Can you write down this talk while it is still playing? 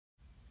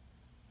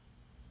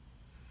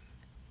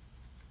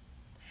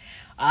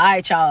All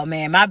right, y'all,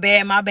 man. My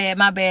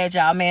bad,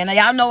 y'all, man. Now,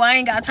 y'all know I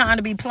ain't got time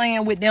to be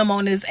playing with them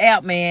on this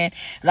app, man.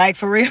 Like,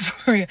 for real,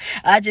 for real.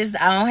 I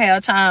don't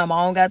have time.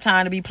 I don't got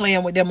time to be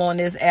playing with them on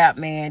this app,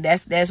 man.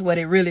 That's what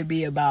it really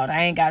be about.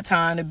 I ain't got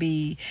time to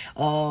be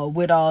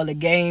with all the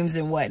games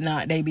and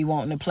whatnot they be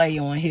wanting to play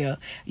on here.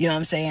 You know what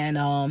I'm saying? You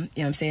know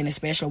what I'm saying?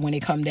 Especially when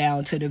it come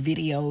down to the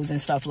videos and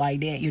stuff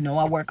like that. You know,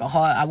 I work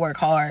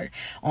hard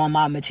on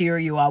my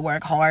material. I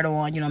work hard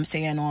on, you know what I'm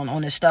saying,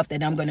 on the stuff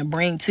that I'm gonna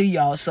bring to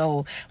y'all.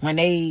 So when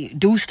they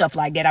do stuff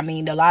like that, I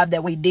mean, the live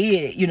that we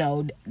did, you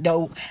know,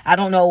 though, I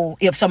don't know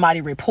if somebody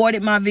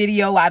reported my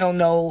video. I don't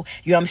know,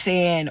 you know what I'm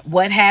saying,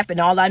 what happened.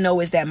 All I know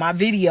is that my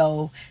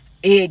video,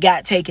 it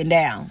got taken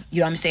down. You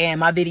know what I'm saying?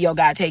 My video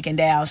got taken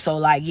down. So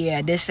like,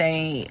 yeah, this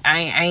I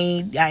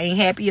ain't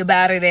happy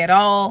about it at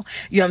all.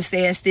 You know what I'm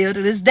saying? Still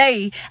to this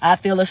day, I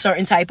feel a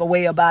certain type of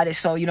way about it.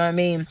 So, you know what I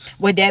mean?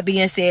 With that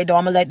being said, though,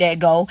 I'm gonna let that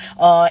go.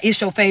 It's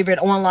your favorite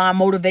online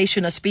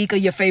motivational speaker,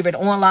 your favorite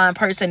online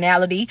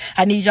personality.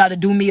 I need y'all to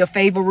do me a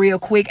favor real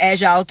quick as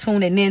y'all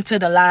tuning into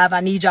the live. I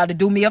need y'all to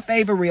do me a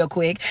favor real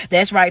quick.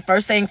 That's right.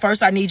 First thing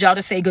first, I need y'all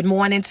to say good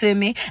morning to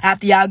me.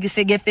 After y'all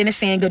get finished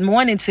saying good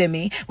morning to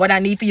me, what I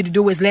need for you to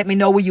do is let me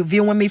know where you're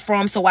viewing me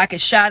from so I can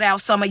shout out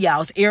some of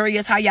y'all's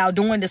areas. How y'all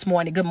doing this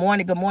morning? Good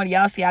morning.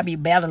 Y'all see I be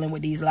battling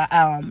with these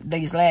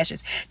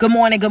lashes. Good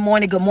morning.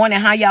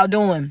 How y'all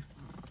doing?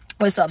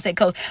 What's up, say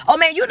coach? Oh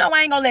man, you know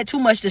I ain't gonna let too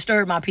much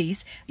disturb my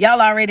peace.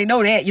 Y'all already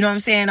know that. You know what I'm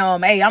saying?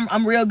 Hey,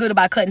 I'm real good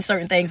about cutting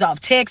certain things off.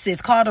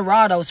 Texas,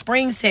 Colorado,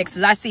 Springs,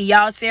 Texas. I see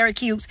y'all.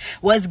 Syracuse,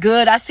 what's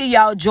good? I see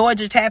y'all.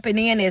 Georgia tapping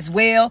in as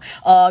well.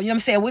 You know what I'm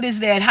saying? What is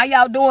that? How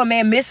y'all doing,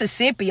 man?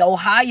 Mississippi,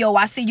 Ohio.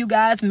 I see you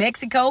guys.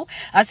 Mexico,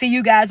 I see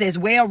you guys as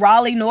well.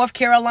 Raleigh, North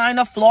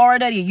Carolina,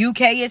 Florida. The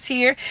UK is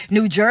here.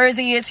 New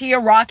Jersey is here.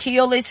 Rock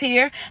Hill is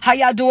here. How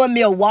y'all doing?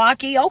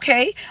 Milwaukee.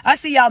 Okay. I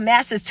see y'all.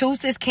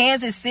 Massachusetts,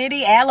 Kansas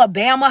City, Alabama.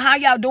 How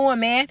y'all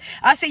doing, man?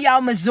 I see y'all.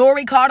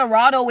 Missouri,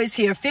 Colorado is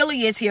here.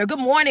 Philly is here. Good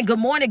morning.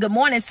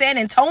 San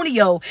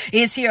Antonio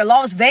is here.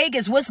 Las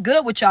Vegas, what's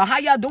good with y'all? How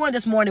y'all doing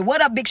this morning?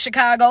 What up, big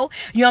Chicago?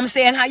 You know what I'm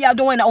saying? How y'all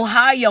doing?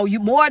 Ohio,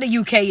 more of the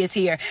UK is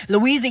here.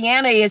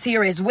 Louisiana is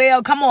here as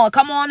well. Come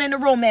on in the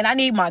room, man. I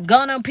need my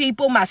Ghana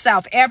people, my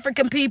South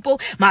African people,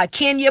 my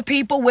Kenya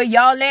people. Where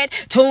y'all at?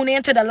 Tune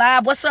into the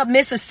live. What's up,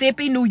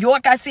 Mississippi? New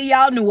York, I see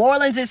y'all. New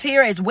Orleans is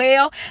here as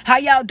well. How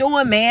y'all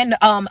doing, man?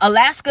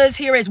 Alaska is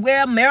here as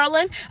well.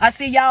 Maryland, I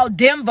see y'all.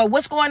 Denver,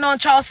 what's going on?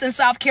 Charleston,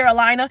 South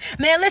Carolina.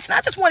 Man, listen,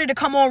 I just wanted to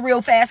come on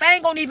real fast. I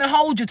ain't gonna even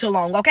hold you too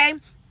long, okay?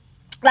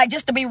 Like,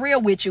 just to be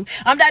real with you,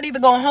 I'm not even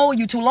going to hold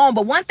you too long.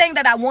 But one thing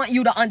that I want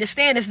you to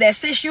understand is that,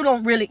 sis, you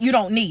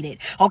don't need it.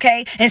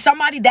 Okay. And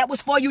somebody that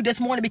was for you this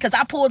morning, because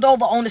I pulled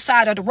over on the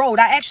side of the road.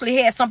 I actually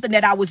had something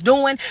that I was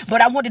doing,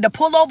 but I wanted to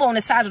pull over on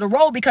the side of the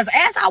road because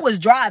as I was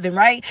driving,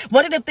 right,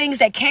 one of the things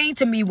that came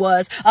to me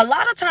was a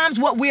lot of times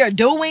what we are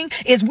doing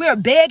is we're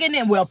begging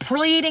and we're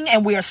pleading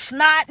and we're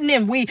snotting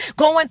and we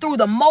going through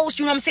the most,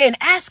 you know what I'm saying,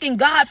 asking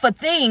God for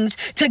things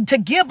to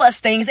give us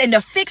things and to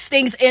fix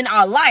things in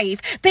our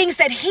life, things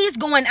that he's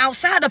going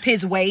outside of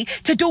his way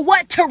to do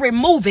what? To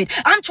remove it.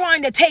 I'm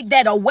trying to take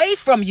that away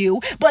from you,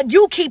 but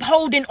you keep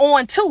holding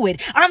on to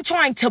it. I'm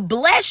trying to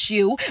bless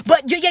you,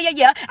 but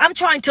yeah. I'm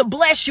trying to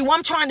bless you.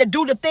 I'm trying to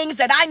do the things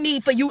that I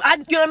need for you.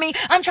 You know what I mean?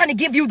 I'm trying to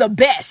give you the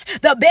best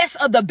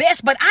of the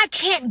best, but I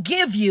can't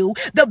give you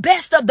the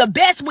best of the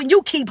best when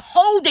you keep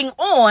holding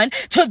on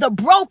to the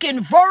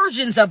broken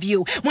versions of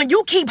you. When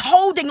you keep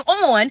holding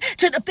on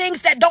to the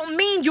things that don't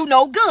mean you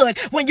no good.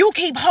 When you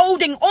keep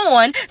holding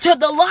on to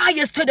the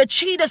liars, to the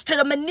cheaters, to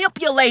the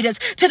manipulators,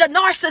 to the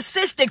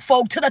narcissistic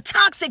folk, to the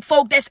toxic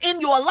folk that's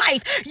in your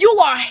life. You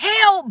are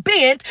hell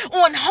bent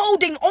on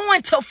holding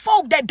on to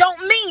folk that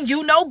don't mean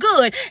you no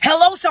good.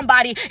 Hello,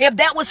 somebody. If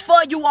that was for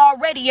you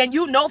already and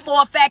you know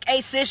for a fact,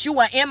 hey sis, you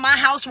are in my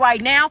house right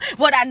now,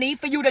 what I need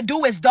for you to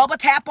do is double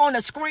tap on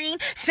the screen,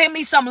 send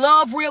me some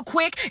love real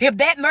quick. If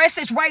that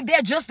message right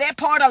there, just that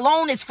part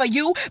alone is for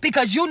you,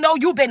 because you know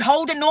you've been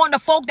holding on to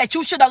folk that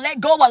you should have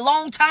let go a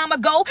long time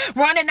ago,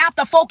 running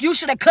after folk you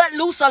should have cut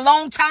loose a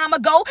long time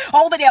ago,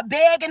 over there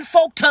begging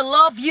folk to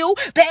love you,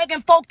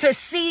 begging folk to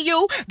see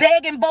you,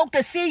 begging folk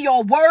to see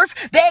your worth,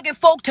 begging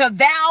folk to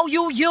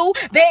value you,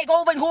 beg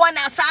over and going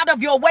outside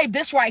of your way.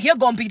 This right here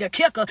gonna be the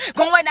kicker.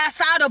 Going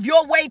outside of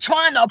your way,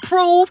 trying to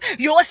prove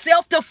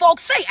yourself to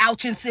folks. Say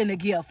ouch and send a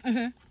gift.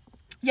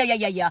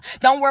 Yeah.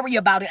 Don't worry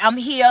about it. I'm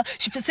here.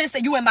 Since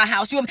you in my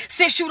house,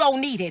 sis, you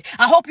don't need it.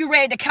 I hope you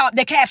read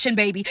the caption,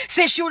 baby.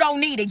 Sis, you don't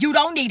need it. You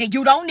don't need it.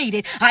 You don't need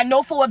it. I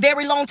know for a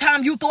very long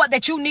time you thought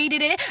that you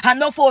needed it. I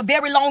know for a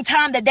very long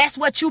time that's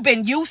what you've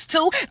been used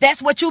to.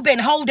 That's what you've been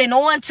holding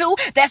on to.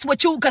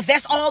 Because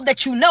that's all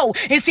that you know.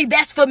 And see,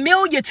 that's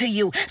familiar to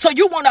you. So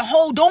you want to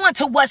hold on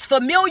to what's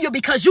familiar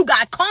because you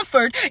got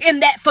comfort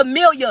in that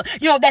familiar,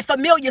 that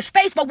familiar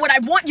space. But what I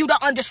want you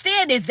to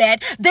understand is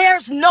that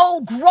there's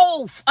no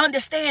growth.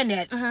 Understand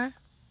that.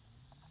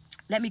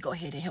 Let me go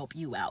ahead and help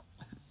you out.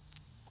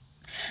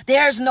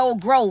 There's no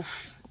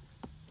growth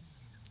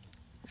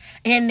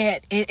in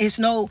that it's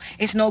no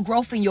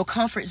growth in your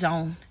comfort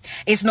zone.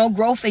 It's no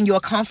growth in your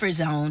comfort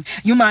zone.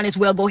 You might as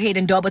well go ahead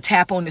and double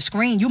tap on the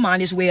screen. You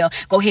might as well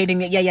go ahead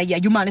and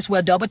you might as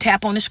well double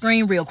tap on the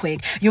screen real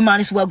quick. You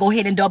might as well go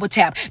ahead and double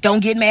tap. Don't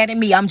get mad at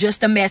me. I'm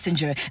just a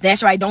messenger.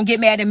 That's right. Don't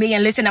get mad at me.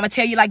 And listen, I'm gonna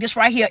tell you like this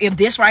right here. If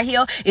this right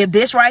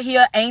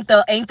here ain't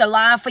the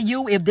live for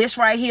you, if this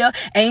right here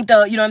ain't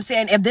the, you know what I'm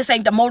saying, if this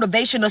ain't the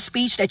motivational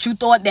speech that you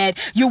thought that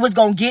you was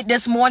gonna get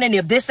this morning,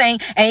 if this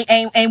ain't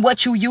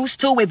what you used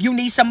to, if you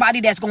need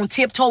somebody that's gonna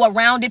tiptoe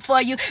around it for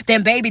you,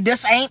 then baby,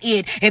 this ain't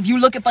it. If you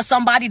looking for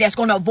somebody that's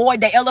gonna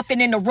avoid the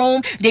elephant in the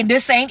room, then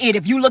this ain't it.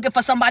 If you looking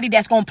for somebody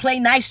that's gonna play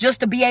nice just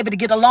to be able to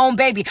get along,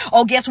 baby,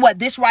 oh, guess what?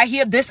 This right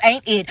here, this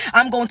ain't it.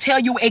 I'm gonna tell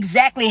you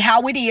exactly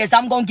how it is.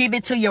 I'm gonna give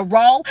it to you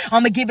raw.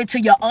 I'm gonna give it to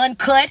you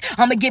uncut.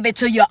 I'm gonna give it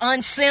to you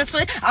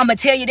uncensored. I'm gonna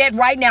tell you that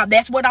right now.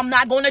 That's what I'm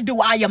not gonna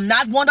do. I am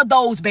not one of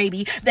those,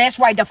 baby. That's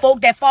right. The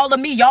folk that follow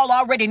me, y'all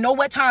already know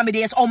what time it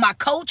is. Oh, my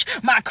coach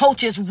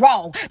is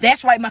raw.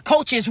 That's right. My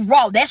coach is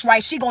raw. That's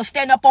right. She gonna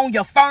stand up on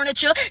your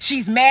furniture.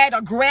 She's mad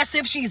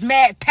aggressive. She's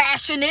mad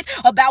passionate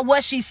about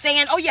what she's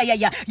saying. Oh,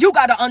 yeah. You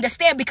got to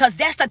understand, because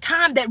that's the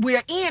time that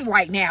we're in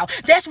right now.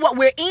 That's what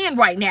we're in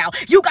right now.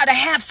 You got to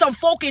have some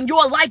folk in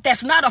your life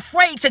that's not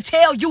afraid to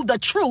tell you the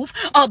truth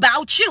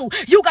about you.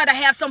 You got to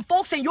have some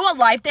folks in your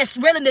life that's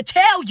willing to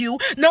tell you,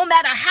 no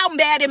matter how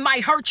bad it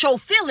might hurt your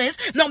feelings,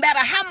 no matter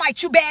how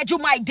much bad you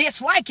might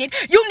dislike it,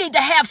 you need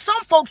to have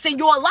some folks in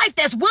your life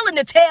that's willing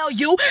to tell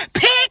you,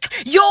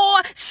 pick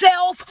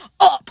yourself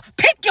up.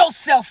 Pick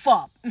yourself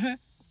up.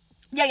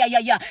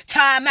 Yeah.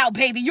 Time out,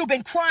 baby. You've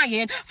been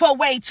crying for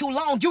way too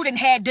long. You done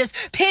had this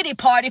pity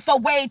party for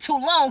way too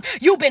long.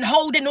 You've been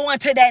holding on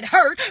to that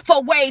hurt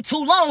for way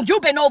too long.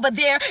 You've been over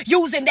there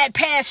using that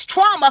past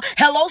trauma.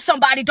 Hello,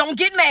 somebody, don't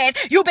get mad.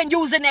 You've been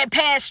using that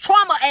past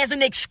trauma as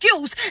an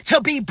excuse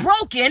to be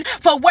broken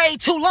for way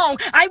too long.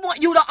 I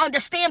want you to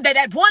understand that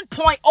at one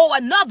point or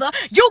another,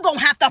 you're going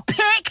to have to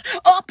pick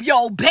up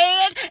your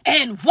bed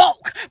and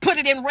walk. Put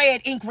it in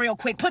red ink real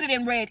quick. Put it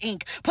in red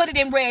ink. Put it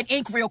in red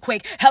ink real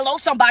quick. Hello,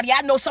 somebody.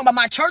 I know some of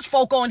my church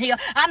folk on here.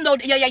 I know,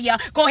 yeah.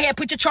 Go ahead,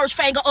 put your church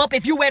finger up.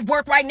 If you at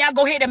work right now,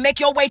 go ahead and make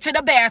your way to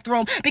the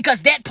bathroom,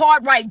 because that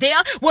part right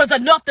there was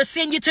enough to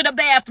send you to the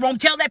bathroom.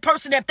 Tell that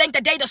person that think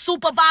that they the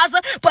supervisor,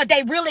 but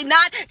they really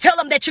not. Tell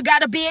them that you got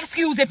to be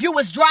excused. If you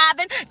was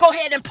driving, go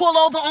ahead and pull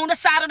over on the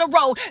side of the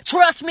road.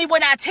 Trust me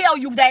when I tell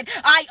you that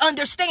I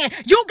understand.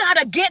 You got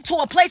to get to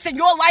a place in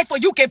your life where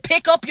you can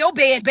pick up your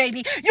bed,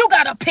 baby. You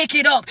got to pick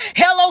it up.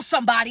 Hello,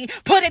 somebody.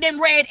 Put it in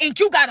red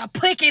ink. You got to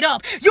pick it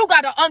up. You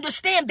got to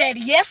understand that,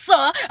 yes,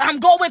 sir, I'm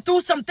going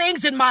through some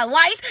things in my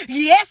life.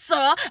 Yes,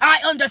 sir, I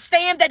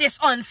understand that it's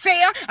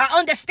unfair. I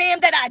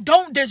understand that I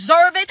don't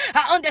deserve it.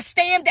 I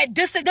understand that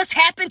this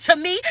happened to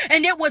me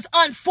and it was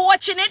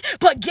unfortunate.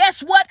 But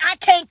guess what? I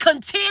can't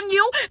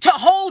continue to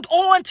hold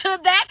on to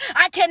that.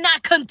 I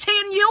cannot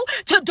continue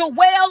to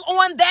dwell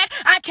on that.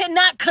 I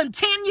cannot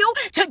continue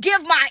to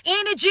give my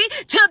energy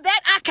to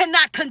that. I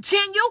cannot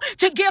continue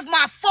to give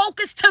my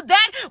focus to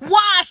that.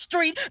 Why,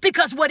 Street?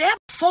 Because whatever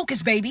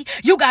focus, baby,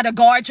 you got to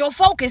guard your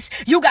focus.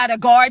 You got to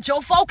guard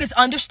your focus.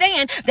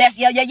 Understand that,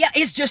 yeah.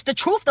 It's just the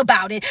truth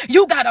about it.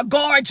 You got to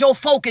guard your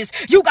focus.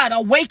 You got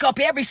to wake up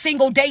every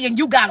single day and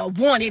you got to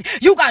want it.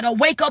 You got to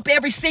wake up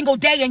every single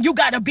day and you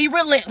got to be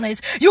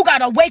relentless. You got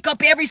to wake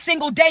up every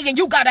single day and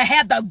you got to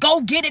have the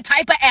go get it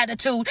type of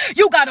attitude.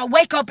 You got to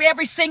wake up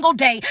every single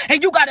day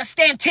and you got to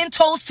stand 10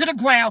 toes to the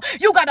ground.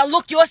 You got to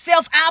look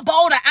yourself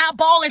eyeball to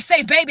eyeball and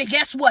say, baby,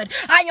 guess what?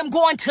 I am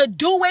going to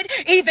do it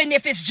even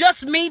if it's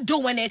just me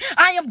doing it.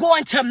 I am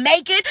going to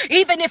make it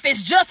even if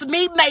it's just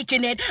me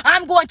making it.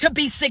 I'm going to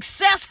be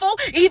successful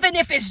even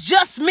if it's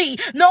just me.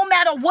 No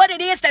matter what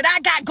it is that I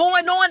got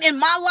going on in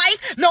my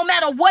life, no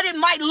matter what it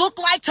might look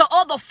like to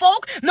other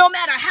folk, no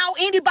matter how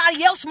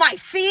anybody else might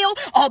feel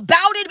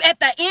about it at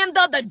the end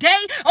of the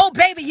day. Oh,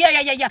 baby,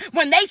 yeah.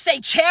 When they say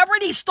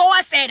charity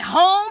starts at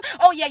home,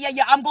 oh, yeah.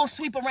 I'm going to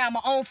sweep around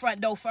my own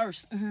front door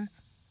first.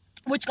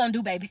 What you gonna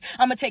do, baby?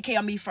 I'm gonna take care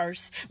of me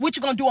first. What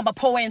you gonna do? I'm gonna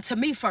pour into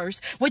me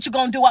first. What you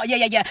gonna do?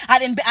 Yeah. I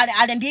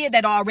didn't did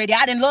that already.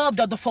 I didn't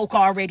loved other folk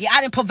already. I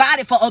didn't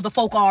provided for other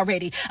folk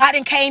already. I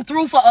didn't came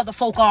through for other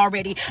folk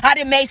already. I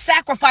didn't made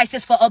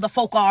sacrifices for other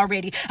folk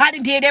already. I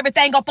didn't did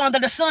everything up under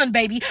the sun,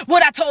 baby.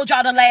 What I told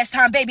y'all the last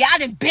time, baby, I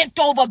didn't bent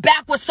over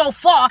backwards so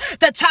far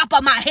the top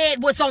of my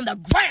head was on the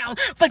ground.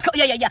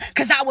 Yeah.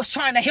 Because I was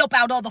trying to help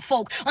out other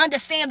folk.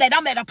 Understand that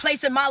I'm at a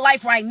place in my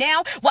life right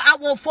now where I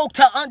want folk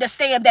to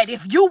understand that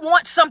if you want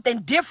something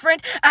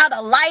different out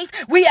of life,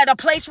 we at a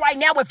place right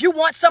now. If you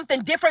want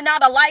something different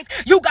out of life,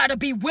 you got to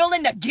be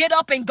willing to get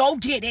up and go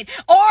get it.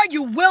 Are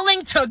you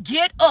willing to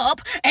get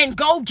up and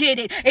go get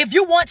it? If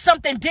you want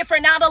something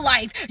different out of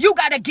life, you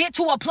got to get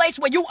to a place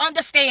where you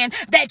understand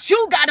that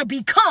you got to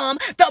become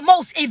the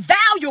most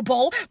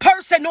valuable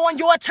person on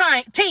your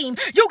team.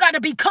 You got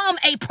to become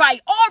a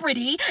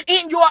priority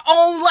in your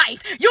own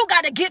life. You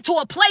got to get to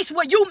a place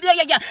where you,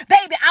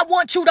 baby, I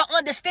want you to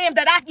understand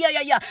that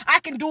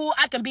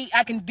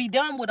I can be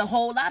done with a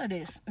whole lot of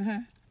this.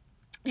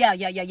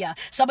 Yeah.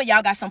 Some of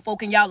y'all got some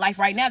folk in y'all life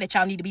right now that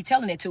y'all need to be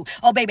telling it to.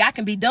 Oh, baby, I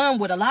can be done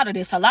with a lot of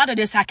this. A lot of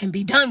this I can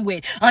be done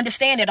with.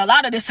 Understand that a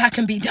lot of this I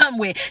can be done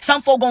with.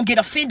 Some folk gonna get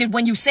offended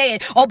when you say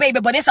it. Oh, baby,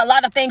 but it's a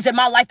lot of things in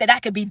my life that I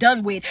can be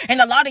done with. And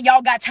a lot of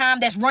y'all got time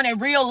that's running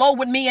real low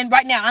with me. And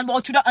right now, I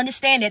want you to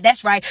understand that.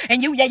 That's right.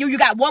 And you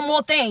got one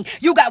more thing.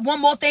 You got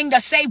one more thing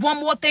to say, one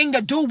more thing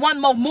to do,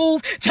 one more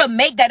move to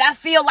make that I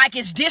feel like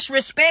it's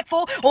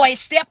disrespectful or it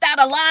stepped out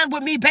of line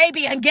with me,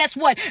 baby. And guess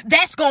what?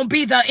 That's gonna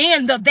be the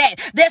end of that.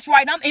 That's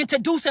right. I'm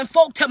introducing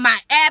folk to my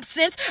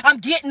absence. I'm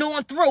getting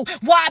on through.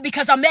 Why?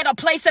 Because I'm at a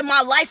place in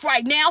my life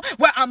right now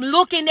where I'm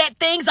looking at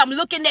things. I'm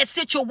looking at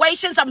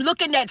situations. I'm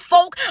looking at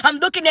folk. I'm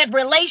looking at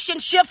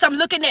relationships. I'm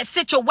looking at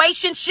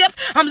situationships.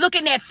 I'm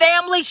looking at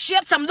family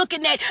ships. I'm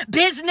looking at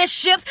business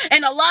ships.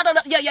 And a lot of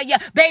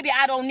baby,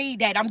 I don't need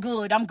that. I'm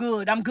good. I'm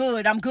good. I'm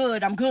good. I'm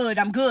good. I'm good.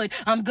 I'm good.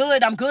 I'm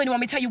good. I'm good. You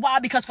want me to tell you why?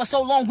 Because for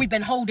so long we've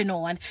been holding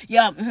on.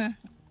 Yeah.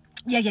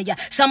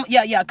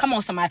 Come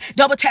on, somebody.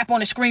 Double tap on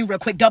the screen real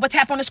quick. Double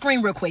tap on the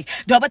screen real quick.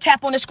 Double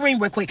tap on the screen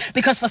real quick.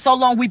 Because for so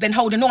long we've been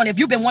holding on. If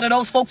you've been one of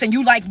those folks and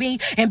you like me,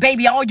 and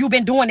baby, all you've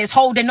been doing is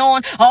holding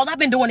on. All I've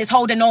been doing is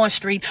holding on,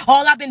 street.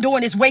 All I've been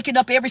doing is waking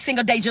up every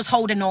single day just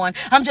holding on.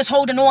 I'm just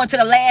holding on to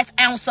the last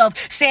ounce of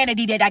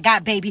sanity that I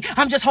got, baby.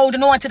 I'm just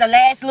holding on to the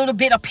last little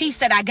bit of peace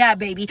that I got,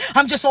 baby.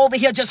 I'm just over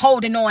here just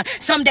holding on.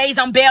 Some days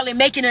I'm barely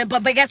making it,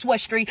 but guess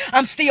what, street?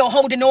 I'm still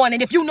holding on.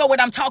 And if you know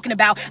what I'm talking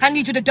about, I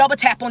need you to double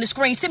tap on the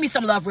screen. Send me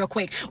some love real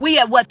quick. We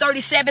at what,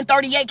 37,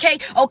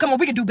 38K? Oh, come on,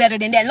 we can do better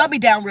than that. Let me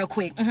down real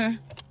quick.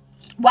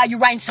 While you're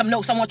writing some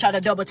notes, I want y'all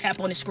to double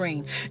tap on the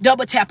screen.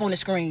 Double tap on the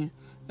screen.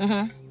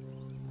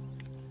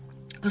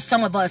 Because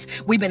some of us,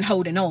 we've been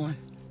holding on.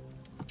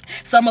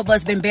 Some of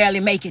us been barely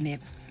making it.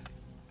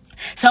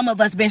 Some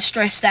of us been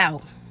stressed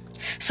out.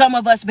 Some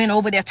of us been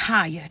over there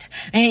tired.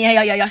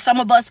 And some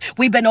of us,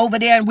 we've been over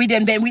there and we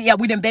done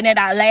been at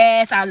our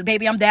last.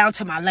 Baby, I'm down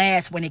to my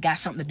last when it got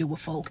something to do with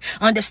folk.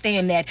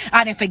 Understand that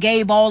I done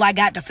forgave all I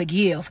got to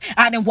forgive.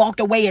 I done walked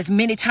away as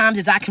many times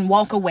as I can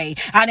walk away.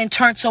 I done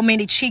turned so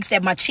many cheeks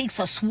that my cheeks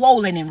are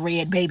swollen and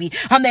red, baby.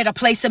 I'm at a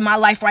place in my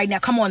life right now.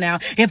 Come on now.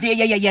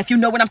 If you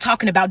know what I'm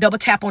talking about, double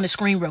tap on the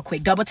screen real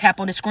quick. Double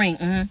tap on the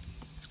screen.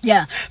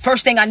 Yeah.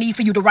 First thing I need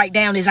for you to write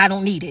down is I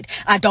don't need it.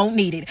 I don't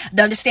need it.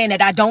 Understand that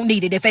I don't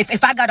need it.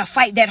 If I got to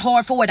fight that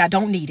hard for it, I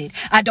don't need it.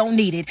 I don't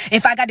need it.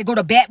 If I got to go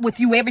to bat with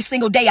you every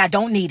single day, I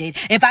don't need it.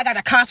 If I got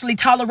to constantly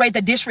tolerate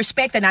the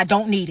disrespect, then I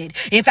don't need it.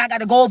 If I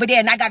got to go over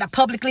there and I got to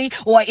publicly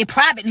or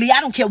privately,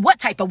 I don't care what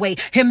type of way,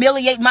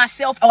 humiliate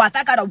myself, or if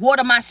I got to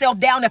water myself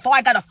down, if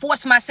I got to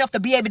force myself to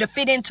be able to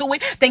fit into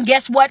it, then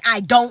guess what? I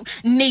don't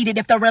need it.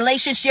 If the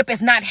relationship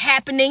is not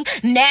happening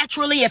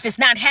naturally, if it's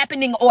not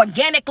happening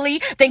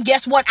organically, then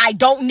guess what? I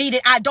don't need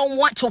it. I don't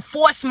want to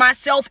force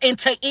myself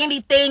into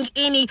anything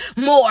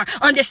anymore.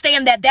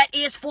 Understand that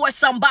is for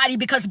somebody,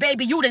 because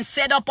baby, you done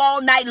set up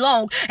all night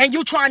long and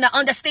you trying to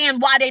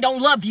understand why they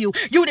don't love you.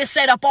 You done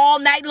set up all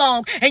night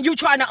long and you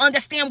trying to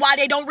understand why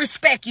they don't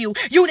respect you.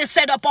 You done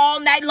set up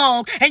all night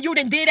long and you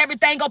done did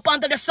everything up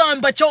under the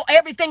sun, but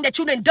everything that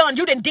you done done,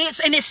 you done did,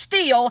 and it's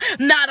still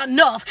not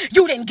enough.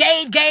 You done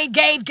gave, did,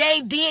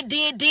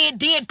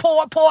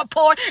 pour,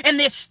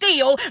 and it's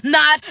still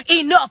not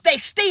enough. They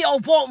still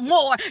want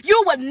more.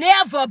 You will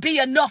never be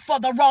enough for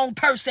the wrong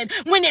person.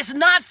 When it's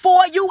not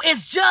for you,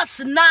 it's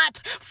just not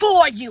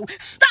for you.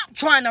 Stop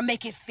trying to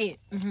make it fit.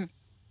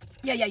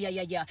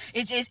 Yeah.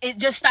 It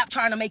just stop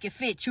trying to make it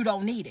fit. You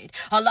don't need it.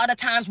 A lot of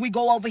times we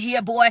go over here,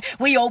 boy,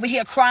 we over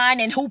here crying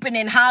and hooping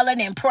and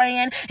hollering and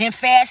praying and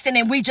fasting,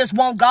 and we just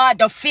want God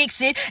to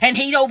fix it. And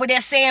he's over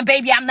there saying,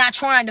 baby, I'm not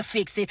trying to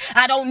fix it.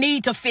 I don't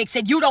need to fix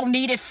it. You don't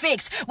need it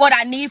fixed. What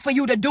I need for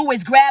you to do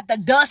is grab the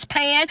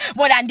dustpan.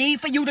 What I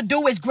need for you to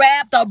do is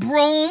grab the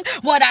broom.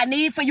 What I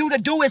need for you to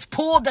do is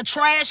pull the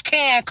trash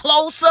can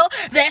closer.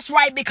 That's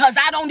right, because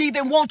I don't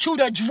even want you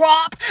to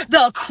drop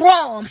the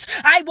crumbs.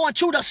 I want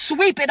you to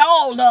sweep it all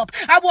up.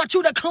 I want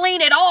you to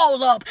clean it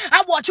all up.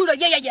 I want you to,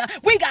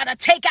 we got to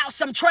take out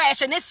some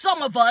trash. And it's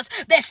some of us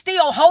that's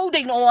still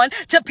holding on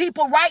to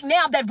people right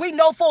now that we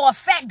know for a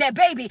fact that,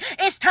 baby,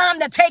 it's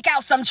time to take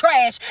out some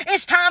trash.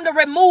 It's time to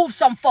remove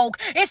some folk.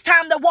 It's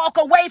time to walk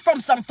away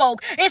from some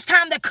folk. It's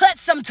time to cut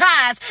some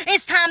ties.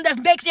 It's time to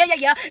make,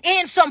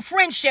 end some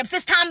friendships.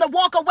 It's time to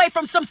walk away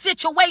from some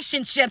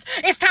situationships.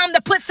 It's time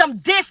to put some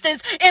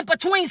distance in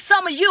between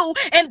some of you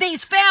and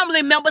these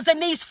family members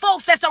and these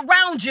folks that's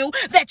around you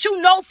that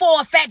you know for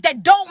a fact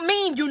that don't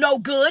mean you no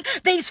good.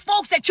 These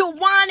folks that you're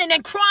whining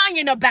and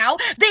crying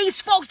about.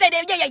 These folks that,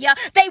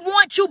 they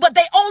want you, but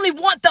they only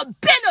want the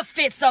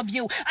benefits of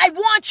you. I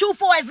want you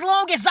for as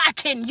long as I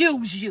can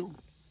use you.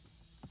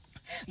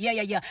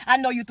 Yeah. I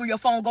know you threw your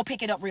phone. Go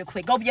pick it up real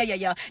quick. Go,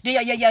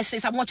 yeah,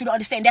 sis. I want you to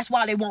understand that's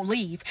why they won't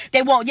leave.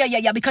 They won't,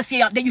 because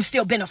see, then you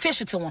still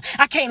beneficial to them.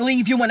 I can't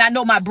leave you when I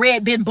know my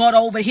bread been butter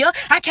over here.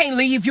 I can't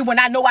leave you when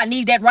I know I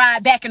need that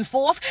ride back and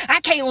forth. I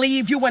can't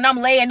leave you when I'm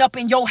laying up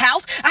in your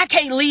house. I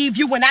can't leave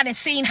you when I done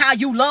seen how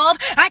you love.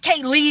 I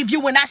can't leave you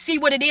when I see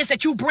what it is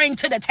that you bring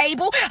to the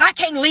table. I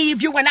can't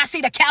leave you when I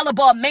see the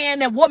caliber of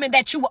man and woman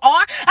that you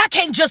are. I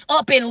can't just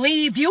up and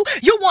leave you.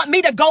 You want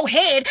me to go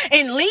ahead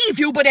and leave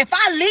you, but if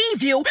I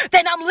leave you,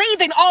 then I'm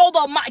leaving all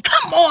of my...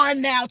 Come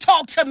on now,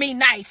 talk to me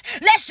nice.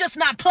 Let's just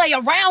not play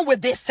around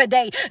with this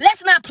today.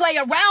 Let's not play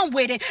around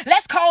with it.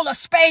 Let's call a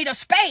spade a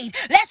spade.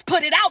 Let's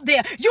put it out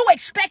there. You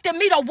expected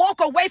me to walk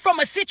away from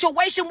a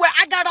situation where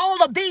I got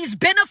all of these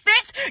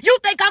benefits? You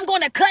think I'm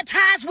going to cut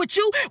ties with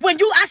you when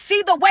I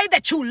see the way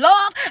that you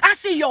love? I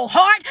see your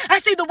heart. I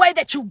see the way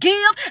that you give.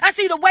 I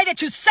see the way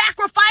that you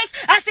sacrifice.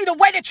 I see the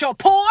way that you're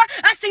poor.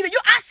 I see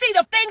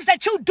the things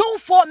that you do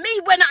for me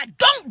when I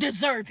don't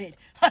deserve it.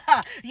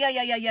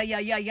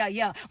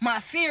 Yeah. My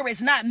fear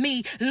is not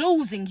me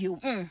losing you.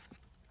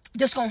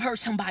 This gonna hurt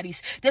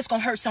somebody's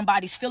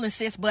feelings,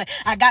 sis, but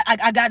I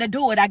gotta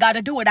do it.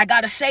 I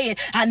gotta say it.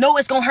 I know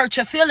it's gonna hurt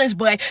your feelings,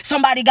 but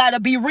somebody gotta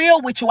be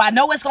real with you. I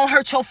know it's gonna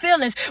hurt your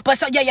feelings, but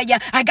so yeah.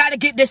 I gotta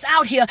get this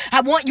out here.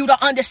 I want you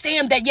to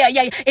understand that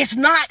it's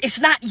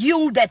not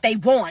you that they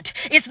want.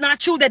 It's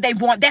not you that they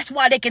want. That's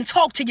why they can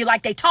talk to you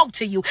like they talk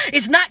to you.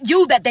 It's not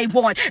you that they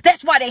want.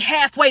 That's why they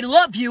halfway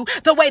love you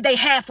the way they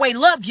halfway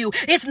love you.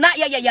 It's not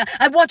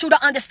I want you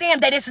to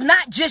understand that it's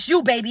not just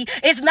you, baby.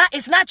 It's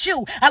not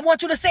you. I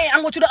want you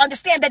to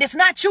understand that it's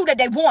not you that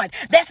they want.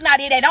 That's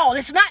not it at all.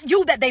 It's not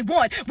you that they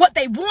want. What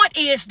they want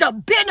is the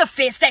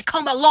benefits that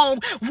come along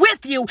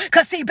with you.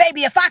 Because see,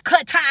 baby, if I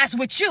cut ties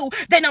with you,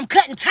 then I'm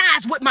cutting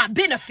ties with my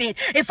benefit.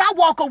 If I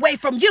walk away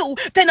from you,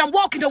 then I'm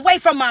walking away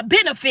from my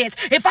benefits.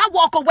 If I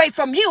walk away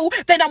from you,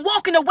 then I'm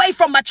walking away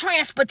from my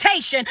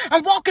transportation.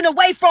 I'm walking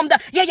away from the,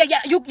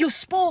 you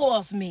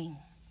spoils me.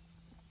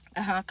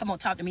 Come on,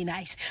 talk to me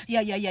nice.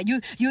 Yeah.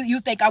 You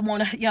think I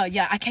wanna,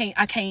 I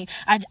can't,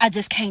 I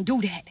just can't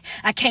do that.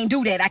 I can't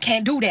do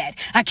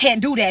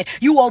that.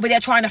 You over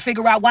there trying to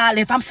figure out why,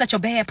 if I'm such a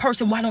bad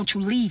person, why don't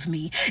you leave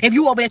me? If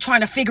you over there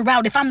trying to figure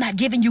out if I'm not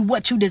giving you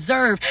what you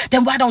deserve,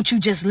 then why don't you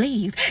just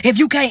leave?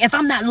 If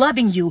I'm not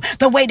loving you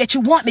the way that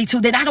you want me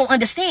to, then I don't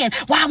understand.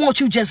 Why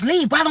won't you just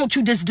leave? Why don't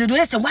you just do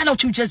this? And why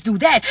don't you just do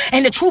that?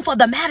 And the truth of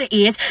the matter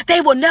is,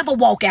 they will never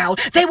walk out.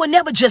 They will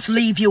never just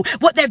leave you.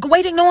 What they're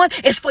waiting on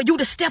is for you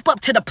to step up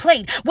to the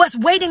plate. What's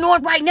waiting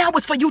on right now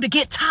is for you to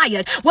get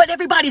tired. What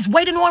everybody's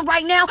waiting on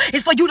right now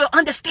is for you to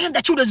understand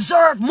that you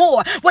deserve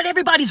more. What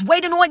everybody's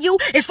waiting on you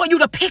is for you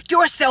to pick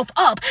yourself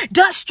up,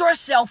 dust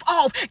yourself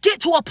off, get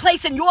to a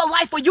place in your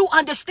life where you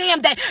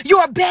understand that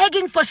you're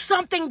begging for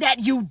something that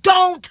you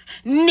don't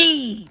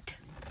need.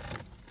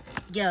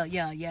 Yeah.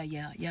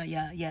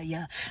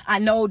 I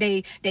know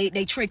they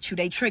tricked you.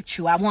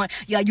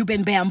 You've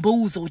been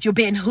bamboozled. You've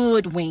been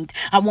hoodwinked.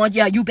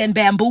 You've been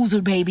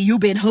bamboozled, baby.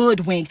 You've been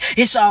hoodwinked.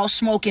 It's all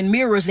smoke and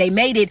mirrors. They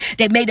made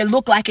it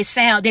look like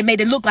they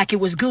made it look like it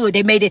was good.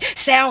 They made it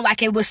sound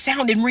like it was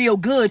sounding real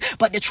good.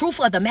 But the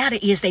truth of the matter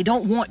is, they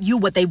don't want you.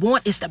 What they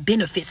want is the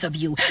benefits of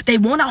you. They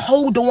want to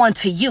hold on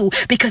to you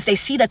because they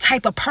see the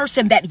type of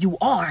person that you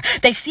are.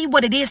 They see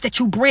what it is that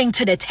you bring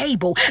to the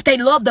table. They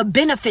love the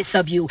benefits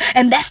of you.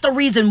 And that's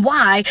the reason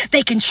why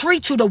they can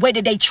treat you the way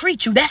that they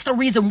treat you. That's the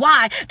reason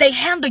why they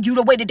handle you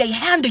the way that they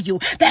handle you.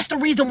 That's the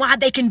reason why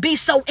they can be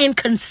so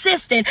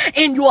inconsistent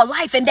in your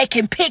life, and they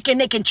can pick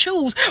and they can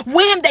choose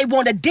when they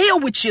want to deal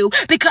with you,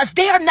 because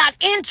they're not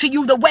into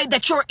you the way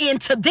that you're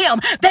into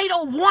them. They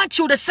don't want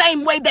you the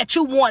same way that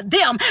you want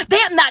them.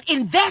 They're not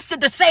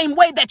invested the same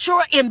way that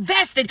you're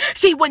invested.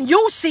 See, when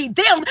you see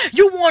them,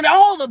 you want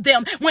all of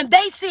them. When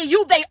they see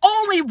you, they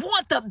only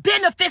want the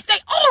benefits. They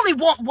only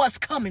want what's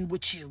coming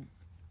with you.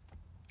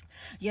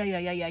 Yeah.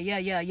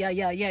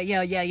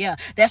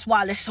 That's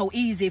why it's so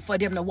easy for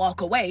them to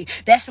walk away.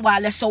 That's why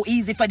it's so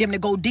easy for them to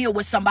go deal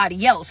with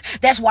somebody else.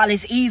 That's why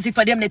it's easy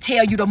for them to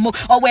tell you to move.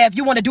 Oh, well, if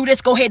you want to do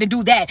this, go ahead and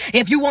do that.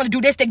 If you want to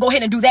do this, then go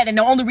ahead and do that. And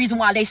the only reason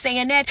why they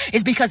saying that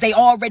is because they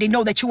already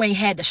know that you ain't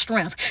had the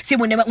strength. See,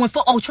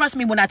 trust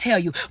me when I tell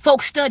you,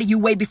 folks study you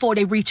way before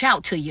they reach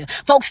out to you.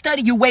 Folks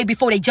study you way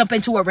before they jump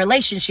into a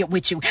relationship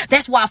with you.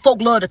 That's why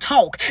folk love to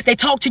talk. They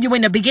talk to you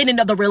in the beginning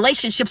of the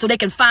relationship so they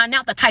can find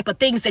out the type of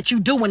things that you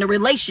do in the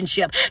relationship,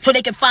 so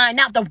they can find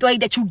out the way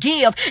that you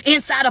give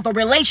inside of a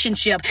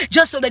relationship,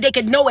 just so that they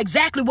can know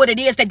exactly what it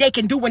is that they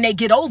can do when they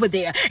get over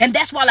there. And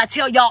that's why I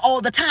tell y'all all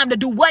the time to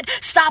do what?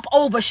 Stop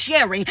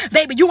oversharing.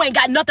 Baby, you ain't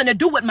got nothing to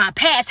do with my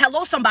past.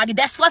 Hello, somebody.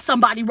 That's for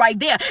somebody right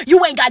there.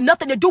 You ain't got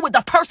nothing to do with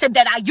the person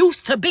that I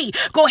used to be.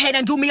 Go ahead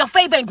and do me a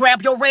favor and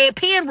grab your red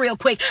pen real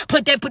quick.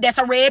 That's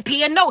a red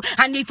pen note.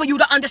 I need for you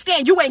to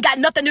understand you ain't got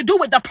nothing to do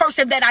with the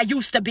person that I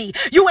used to be.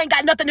 You ain't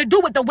got nothing to do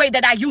with the way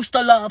that I used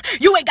to love.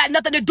 You ain't got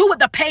nothing to do with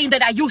the pain that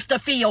that I used to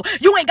feel.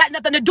 You ain't got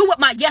nothing to do with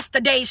my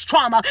yesterday's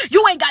trauma.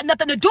 You ain't got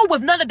nothing to do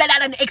with none of that I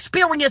done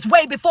experienced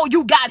way before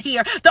you got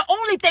here. The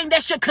only thing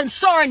that should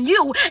concern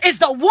you is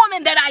the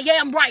woman that I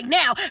am right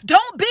now.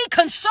 Don't be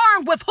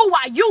concerned with who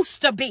I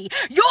used to be.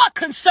 Your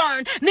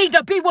concern need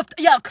to be with,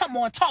 yeah, come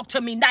on, talk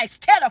to me nice.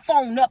 Tear the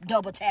phone up,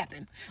 double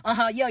tapping.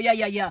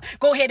 Yeah.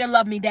 Go ahead and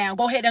love me down.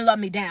 Go ahead and love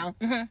me down.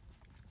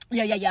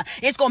 Yeah.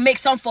 It's gonna make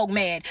some folk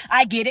mad.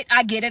 I get it.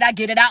 I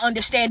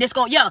understand. It's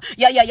gonna, yeah.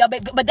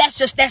 But that's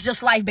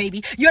just life,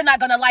 baby. You're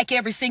not gonna like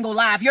every single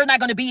live. You're not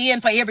gonna be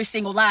in for every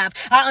single live.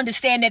 I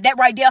understand that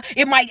right there,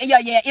 it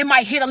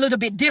might hit a little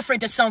bit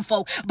different to some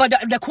folk. But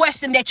the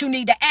question that you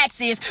need to ask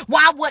is,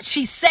 why what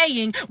she's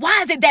saying, why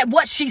is it that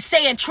what she's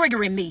saying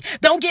triggering me?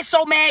 Don't get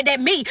so mad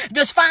at me.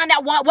 Just find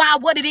out why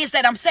what it is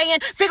that I'm saying.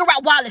 Figure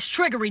out why it's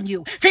triggering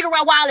you. Figure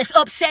out why it's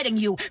upsetting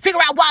you.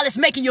 Figure out why it's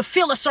making you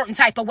feel a certain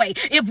type of way.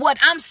 If what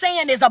I'm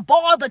saying is a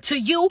bother to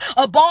you,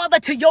 a bother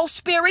to your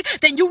spirit,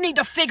 then you need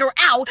to figure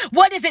out,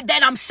 what is it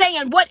that I'm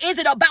saying? What is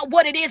it about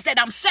what it is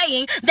that I'm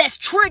saying that's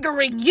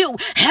triggering you?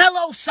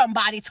 Hello,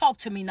 somebody. Talk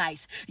to me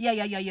nice. Yeah.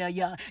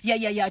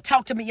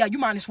 Talk to me. Yeah, you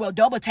might as well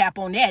double tap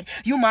on that.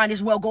 You might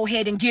as well go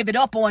ahead and give it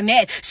up on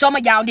that. Some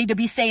of y'all need to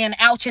be saying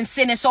ouch and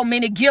sending so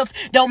many gifts.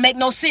 Don't make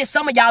no sense.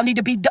 Some of y'all need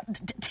to be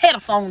tear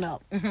the phone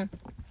up.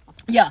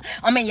 Yeah,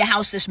 I'm in your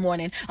house this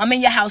morning. I'm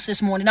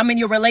in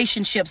your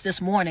relationships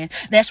this morning.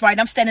 That's right.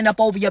 I'm standing up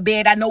over your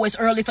bed. I know it's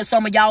early for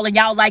some of y'all and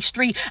y'all like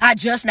street. I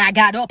just now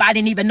got up. I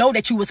didn't even know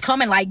that you was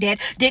coming like that.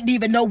 Didn't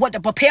even know what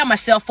to prepare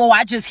myself for.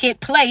 I just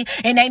hit play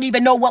and ain't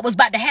even know what was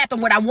about to happen.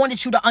 What I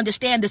wanted you to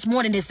understand this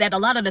morning is that a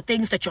lot of the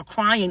things that you're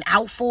crying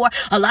out for,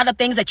 a lot of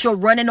things that you're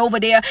running over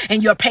there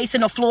and you're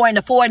pacing the floor in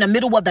the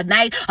middle of the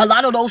night, a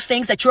lot of those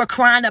things that you're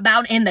crying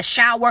about in the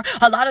shower,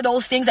 a lot of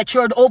those things that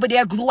you're over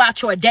there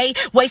throughout your day,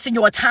 wasting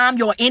your time,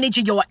 your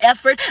energy, your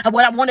effort. And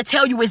what I want to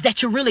tell you is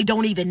that you really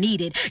don't even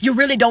need it. You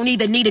really don't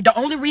even need it. The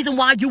only reason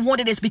why you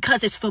want it is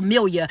because it's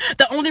familiar.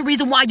 The only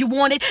reason why you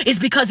want it is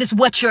because it's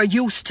what you're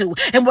used to.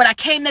 And what I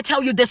came to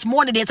tell you this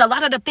morning is a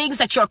lot of the things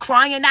that you're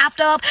crying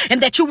after and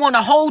that you want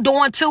to hold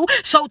on to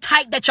so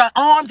tight that your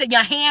arms and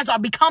your hands are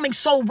becoming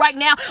so right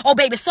now. Oh,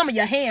 baby, some of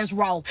your hands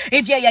raw.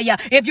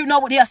 If you know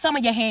what, some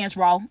of your hands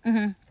raw.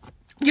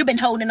 You've been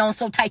holding on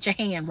so tight your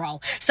hand raw.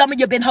 Some of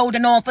you been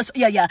holding on for,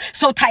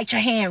 so tight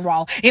your hand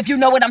raw. If you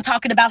know what I'm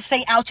talking about,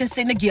 say ouch and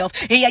send a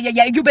gift. Yeah.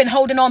 You've been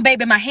holding on,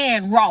 baby, my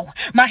hand raw.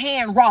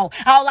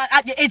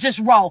 It's just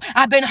raw.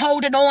 I've been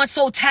holding on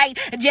so tight.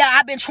 Yeah,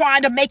 I've been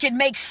trying to make it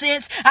make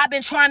sense. I've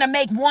been trying to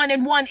make 1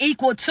 and 1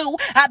 equal 2.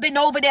 I've been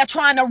over there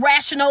trying to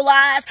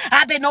rationalize.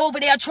 I've been over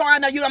there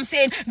trying to,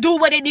 do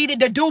what it needed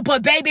to do.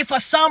 But baby,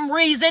 for some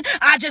reason,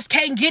 I just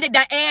can't get it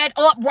to add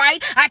up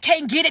right. I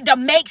can't get it to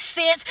make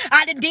sense.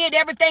 I done did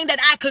everything that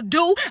I could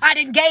do. I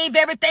done gave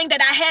everything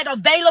that I had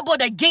available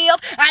to give.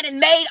 I done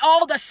made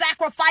all the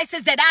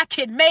sacrifices that I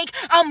could make.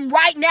 I'm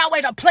right now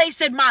at a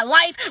place in my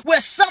life where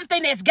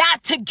something has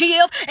got to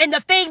give, and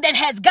the thing that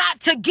has got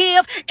to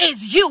give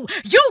is you.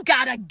 You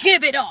gotta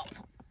give it up.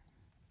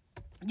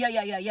 Yeah.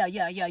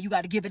 You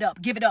got to give it up.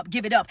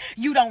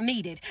 You don't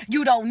need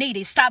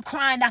it. Stop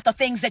crying after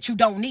things that you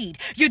don't need.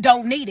 You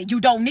don't need it.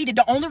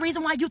 The only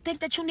reason why you think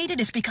that you need it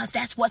is because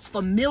that's what's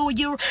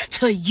familiar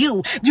to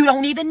you. You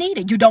don't even need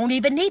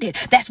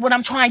it. That's what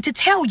I'm trying to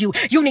tell you.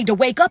 You need to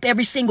wake up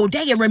every single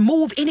day and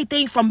remove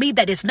anything from me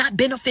that is not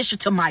beneficial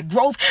to my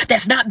growth,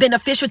 that's not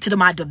beneficial to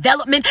my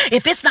development.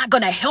 If it's not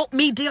going to help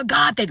me, dear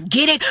God, then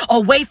get it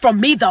away from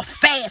me the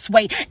fast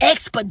way,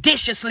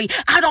 expeditiously.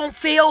 I don't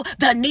feel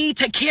the need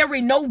to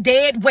carry no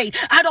dead weight.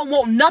 I don't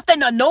want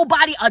nothing or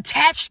nobody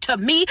attached to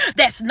me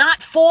that's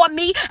not for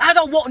me. I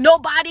don't want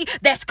nobody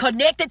that's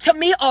connected to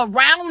me,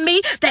 around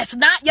me, that's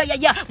not,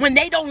 when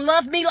they don't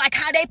love me like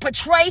how they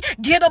portray,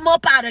 get them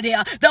up out of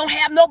there. Don't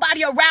have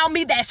nobody around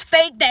me that's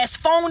fake, that's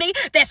phony,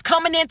 that's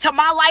coming into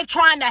my life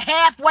trying to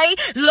halfway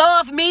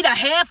love me, to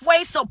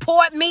halfway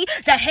support me,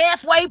 to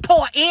halfway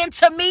pour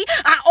into me.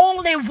 I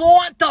only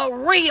want the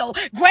real.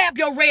 Grab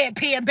your red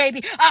pen,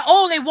 baby. I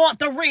only want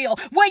the real.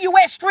 Where you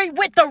at, street,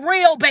 with the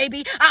real,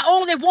 baby? I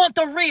only want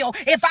the real.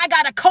 If I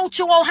gotta coach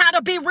you on how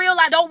to be real,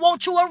 I don't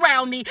want you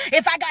around me.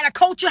 If I gotta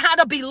coach you how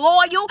to be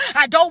loyal,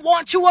 I don't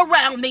want you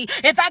around me.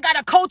 If I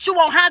gotta coach you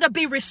on how to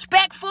be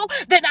respectful,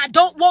 then I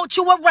don't want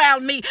you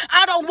around me.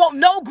 I don't want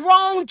no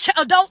grown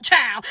adult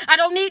child. I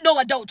don't need no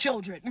adult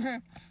children.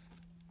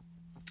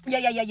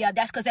 Yeah.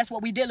 That's because that's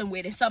what we're dealing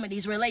with in some of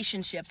these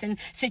relationships and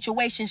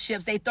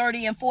situationships. They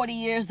 30 and 40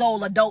 years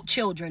old, adult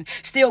children.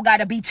 Still got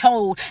to be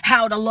told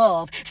how to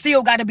love.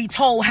 Still got to be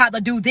told how to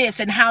do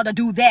this and how to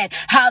do that.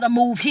 How to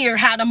move here,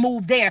 how to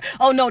move there.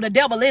 Oh no, the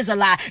devil is a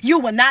lie. You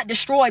will not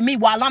destroy me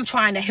while I'm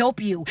trying to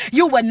help you.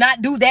 You will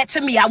not do that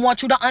to me. I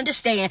want you to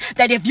understand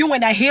that if you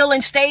in a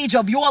healing stage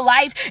of your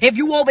life, if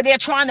you over there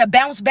trying to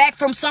bounce back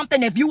from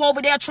something, if you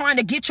over there trying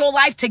to get your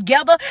life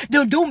together,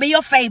 then do me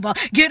a favor.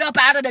 Get up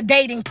out of the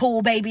dating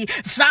pool, baby. baby.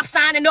 Stop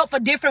signing up for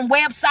different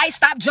websites.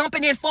 Stop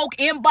jumping in folk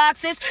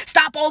inboxes.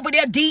 Stop over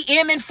there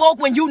DMing folk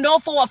when you know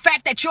for a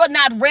fact that you're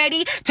not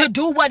ready to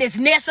do what is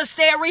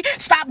necessary.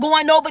 Stop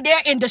going over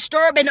there and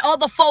disturbing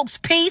other folks'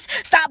 peace.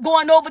 Stop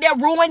going over there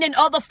ruining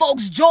other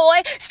folks'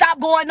 joy. Stop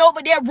going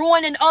over there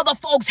ruining other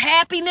folks'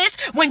 happiness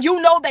when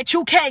you know that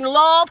you can't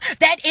love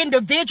that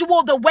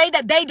individual the way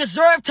that they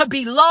deserve to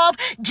be loved.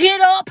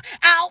 Get up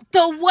out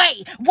the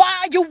way.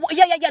 Why you,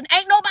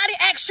 ain't nobody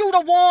asked you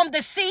to warm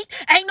the seat.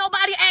 Ain't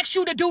nobody asked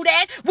you to do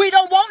that. We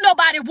don't want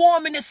nobody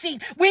warming the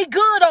seat. We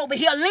good over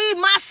here. Leave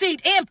my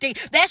seat empty.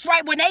 That's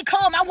right. When they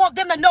come, I want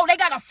them to know they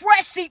got a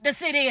fresh seat to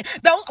sit in.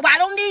 I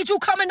don't need you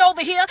coming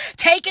over here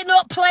taking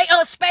up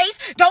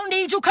space. Don't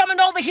need you coming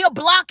over here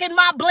blocking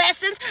my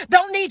blessings.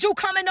 Don't need you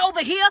coming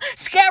over here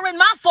scaring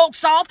my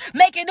folks off,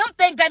 making them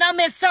think that I'm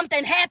in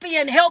something happy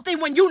and healthy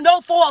when you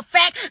know for a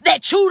fact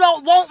that you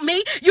don't want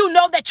me. You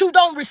know that you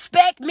don't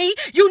respect me.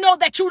 You know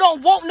that you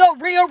don't want no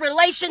real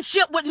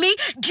relationship with me.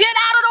 Get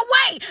out of the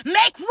way.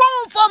 Make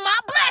room for my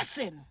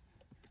blessing.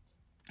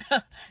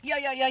 Yeah.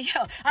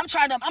 I'm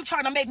trying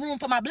to make room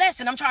for my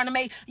blessing. I'm trying to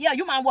make,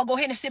 you might well go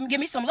ahead and sit and give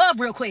me some love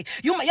real quick.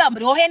 But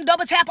go ahead and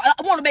double tap. I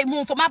want to make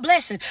room for my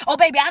blessing. Oh,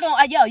 baby, I don't,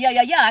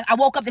 I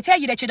woke up to tell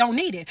you that you don't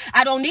need it.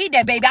 I don't need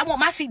that, baby. I want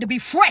my seat to be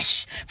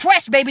fresh.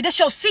 Fresh, baby. This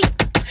your seat.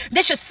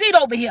 This your seat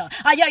over here.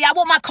 I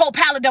want my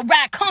co-pilot to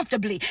ride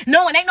comfortably.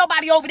 Knowing ain't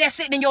nobody over there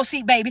sitting in your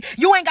seat, baby.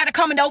 You ain't got to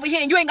come in over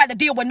here and you ain't got to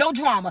deal with no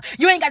drama.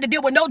 You ain't got to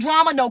deal with no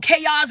drama, no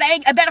chaos.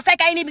 A matter of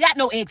fact, I ain't even got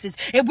no exes.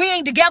 If we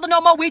ain't together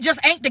no more, we just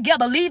ain't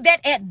together. Leave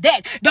that at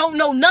that. Don't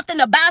know nothing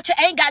about you.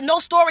 Ain't got no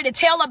story to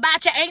tell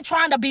about you. Ain't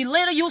trying to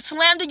belittle you,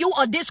 slander you,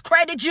 or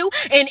discredit you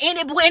in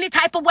any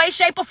type of way,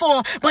 shape, or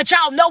form. But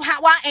y'all know how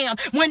I am.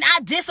 When I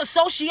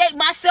disassociate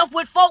myself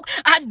with folk,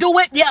 I do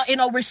it, in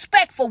a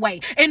respectful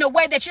way. In a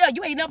way that, you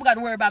ain't never got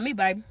to worry about me,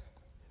 baby.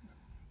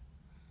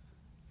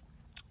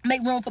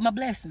 Make room for my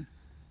blessing.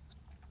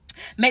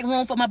 Make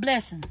room for my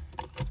blessing.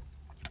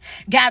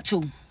 Got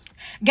to.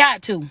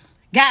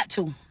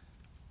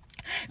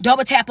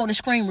 Double tap on the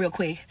screen real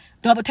quick.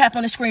 Double tap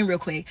on the screen real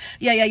quick.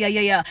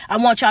 Yeah. I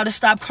want y'all to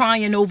stop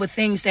crying over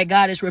things that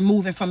God is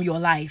removing from your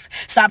life.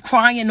 Stop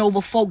crying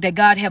over folk that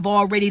God have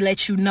already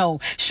let you know,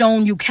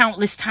 shown you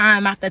countless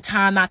time after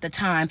time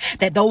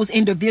that those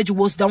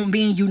individuals don't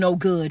mean you no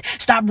good.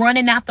 Stop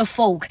running after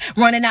folk,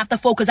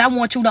 because I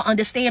want you to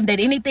understand that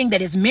anything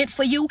that is meant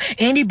for you,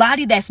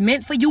 anybody that's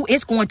meant for you,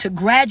 it's going to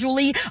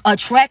gradually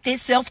attract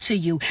itself to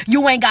you.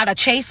 You ain't got to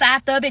chase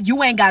after it.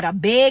 You ain't got to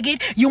beg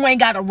it. You ain't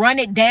got to run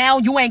it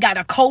down. You ain't got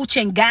to coach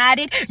and guide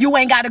it. You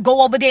ain't got to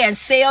go over there and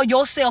sell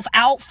yourself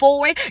out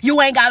for it.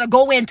 You ain't got to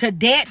go into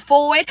debt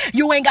for it.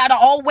 You ain't got to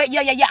always,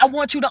 I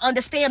want you to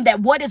understand that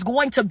what is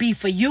going to be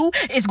for you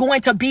is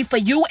going to be for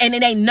you. And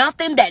it ain't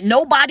nothing that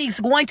nobody's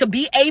going to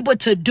be able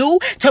to do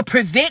to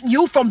prevent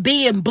you from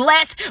being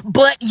blessed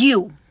but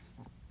you.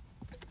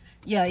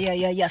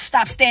 Yeah.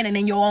 Stop standing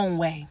in your own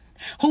way.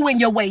 Who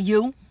in your way?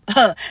 You?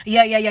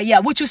 Yeah.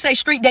 What you say,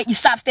 street, that you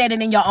stop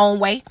standing in your own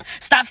way?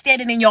 Stop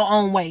standing in your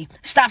own way.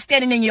 Stop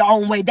standing in your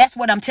own way. That's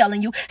what I'm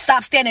telling you.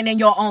 Stop standing in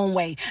your own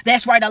way.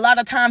 That's right. A lot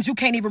of times you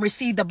can't even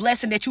receive the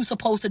blessing that you're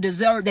supposed to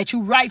deserve, that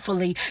you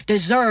rightfully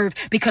deserve,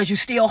 because you're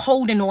still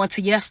holding on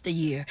to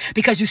yesteryear,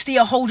 because you're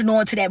still holding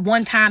on to that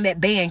one time at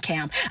band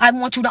camp. I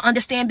want you to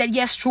understand that,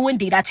 yes, true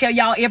indeed. I tell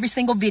y'all every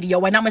single video,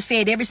 and I'm going to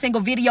say it every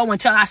single video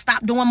until I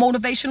stop doing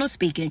motivational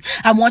speaking.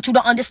 I want you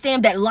to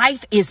understand that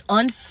life is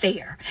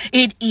unfair.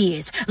 It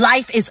is.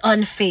 Life is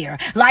unfair.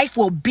 Life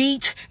will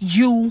beat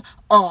you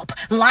up.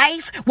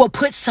 Life will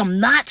put some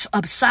knots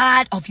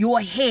upside of your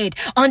head.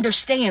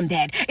 Understand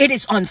that. It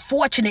is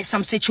unfortunate,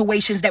 some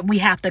situations that we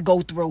have to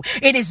go through.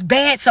 It is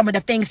bad, some of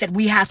the things that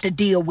we have to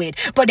deal with.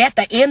 But at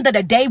the end of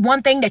the day,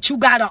 one thing that you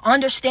got to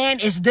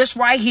understand is this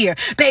right here.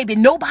 Baby,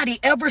 nobody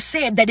ever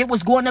said that it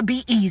was going to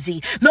be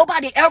easy.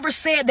 Nobody ever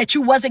said that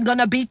you wasn't going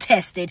to be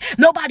tested.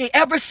 Nobody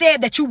ever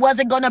said that you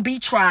wasn't going to be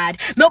tried.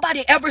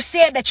 Nobody ever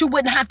said that you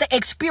wouldn't have to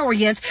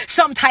experience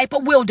some type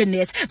of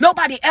wilderness.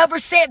 Nobody ever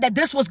said that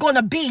this was going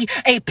to be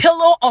a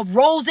pillow of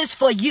roses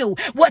for you.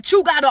 What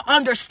you got to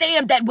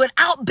understand, that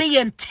without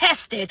being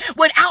tested,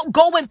 without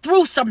going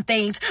through some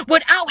things,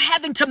 without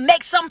having to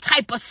make some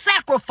type of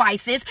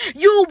sacrifices,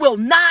 you will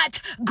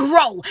not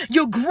grow.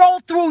 You grow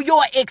through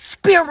your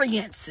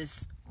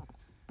experiences.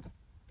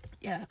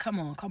 Yeah, come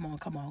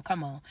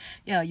on.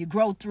 Yeah, you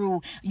grow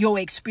through your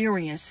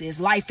experiences.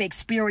 Life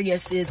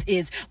experiences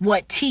is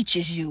what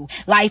teaches you.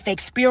 Life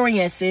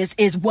experiences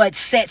is what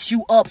sets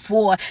you up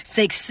for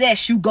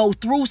success. You go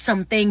through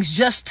some things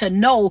just to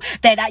know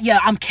that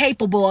I'm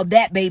capable of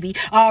that, baby.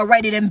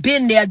 Already done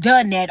been there,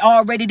 done that.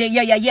 Already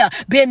there,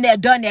 been there,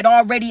 done that.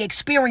 Already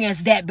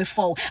experienced that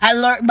before. I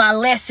learned my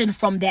lesson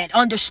from that.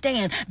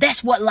 Understand,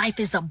 that's what life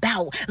is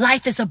about.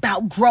 Life is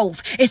about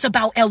growth. It's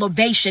about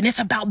elevation. It's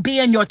about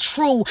being your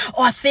true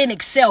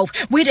authentic self.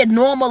 We done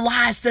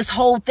normalized this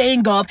whole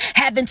thing of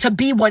having to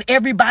be what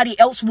everybody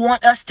else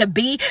want us to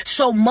be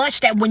so much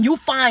that when you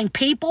find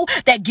people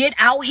that get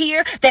out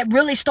here that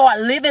really start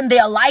living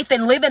their life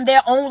and living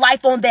their own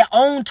life on their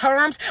own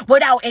terms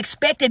without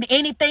expecting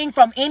anything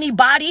from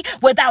anybody,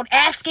 without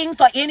asking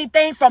for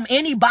anything from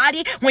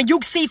anybody, when you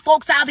see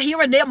folks out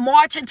here and they're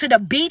marching to the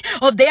beat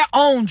of their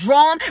own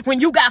drum, when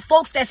you got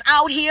folks that's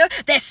out here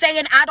that's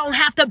saying, I don't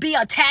have to be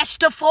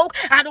attached to folk,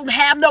 I don't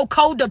have no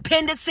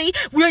codependency,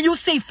 when you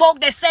see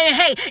folk that's saying,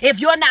 hey, if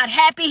you're not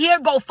happy here,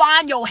 go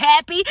find your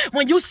happy,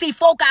 when you see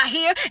folk out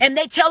here and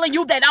they telling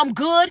you that I'm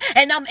good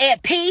and I'm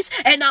at peace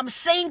and I'm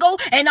single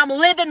and I'm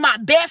living my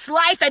best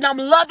life and I'm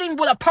loving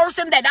with a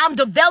person that I'm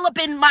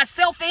developing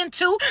myself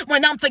into,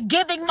 when I'm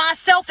forgiving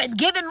myself and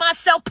giving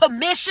myself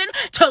permission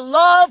to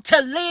love,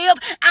 to live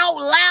out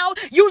loud,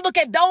 you look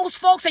at those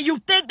folks and you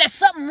think there's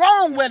something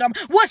wrong with them.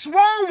 What's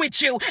wrong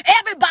with you?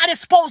 Everybody's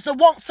supposed to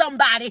want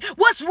somebody.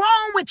 What's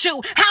wrong with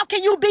you? How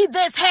can you be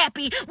this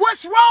happy?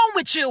 What's wrong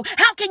with you?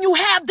 How can you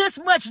have this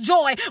much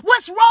joy?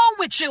 What's wrong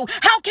with you?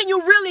 How can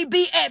you really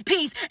be at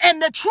peace?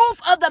 And the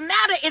truth of the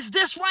matter is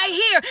this right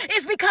here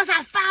is because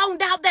I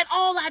found out that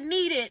all I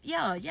needed,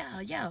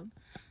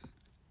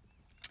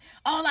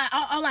 all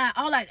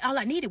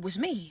I needed was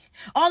me.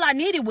 All I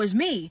needed was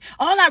me.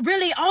 I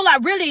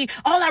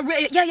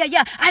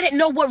didn't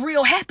know what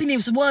real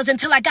happiness was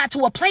until I got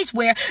to a place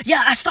where,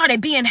 I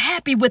started being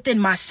happy within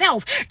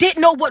myself.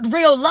 Didn't know what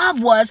real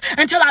love was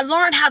until I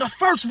learned how to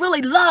first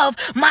really love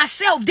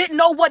myself. Didn't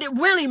know what it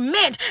really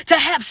meant to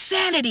have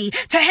sanity,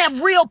 to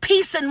have real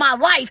peace in my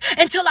life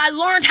until I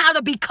learned how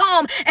to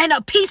become in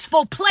a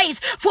peaceful place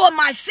for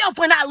myself.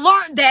 When I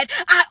learned that,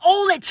 I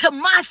owe it to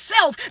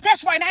myself.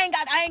 That's right. I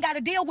ain't got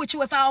to deal with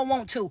you if I don't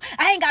want to.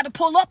 I ain't got to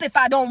pull up if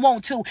I don't want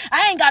to.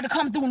 I ain't got to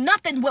come through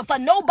nothing for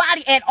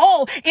nobody at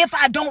all if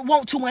I don't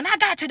want to. When I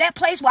got to that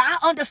place where I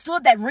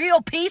understood that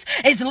real peace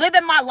is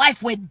living my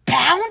life with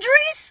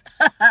boundaries.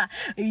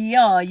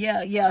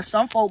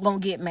 Some folk gonna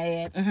get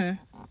mad.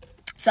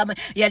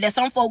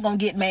 Some folk gonna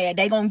get mad.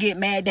 They gonna get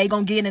mad. They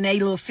gonna get in their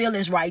little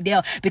feelings right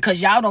there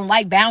because y'all don't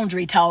like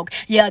boundary talk.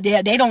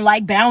 They don't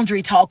like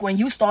boundary talk. When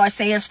you start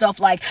saying stuff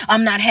like,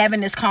 I'm not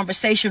having this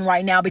conversation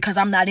right now because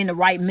I'm not in the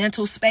right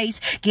mental space.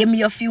 Give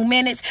me a few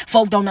minutes.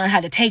 Folk don't know how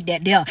to take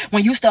that there.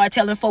 When you start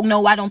telling folk,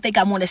 no, I don't think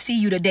I want to see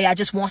you today. I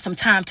just want some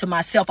time to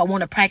myself. I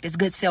want to practice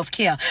good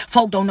self-care.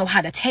 Folk don't know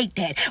how to take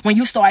that. When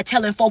you start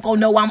telling folk, oh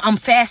no, I'm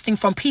fasting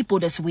from people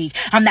this week.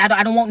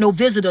 I don't want no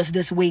visitors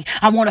this week.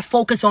 I want to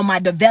focus on my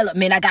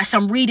development. I got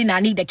some reading I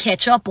need to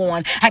catch up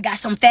on. I got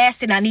some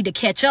fasting I need to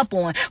catch up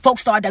on.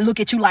 Folks start to look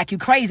at you like you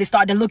crazy.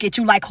 Start to look at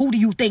you like, who do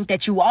you think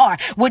that you are?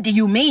 What do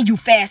you mean you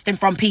fasting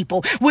from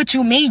people? What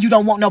you mean you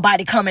don't want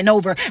nobody coming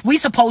over? We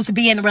supposed to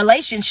be in a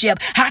relationship.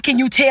 How can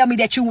you tell me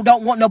that you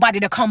don't want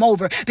nobody to come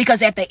over?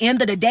 Because at the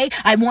end of the day,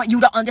 I want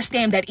you to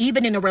understand that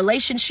even in a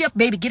relationship,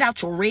 baby, get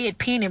out your red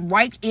pen and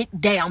write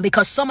it down,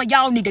 because some of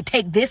y'all need to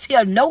take this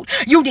here note.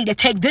 You need to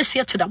take this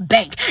here to the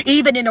bank.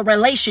 Even in a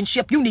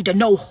relationship, you need to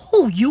know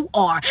who you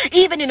are.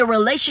 Even in a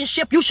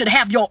relationship, you should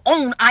have your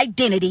own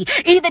identity.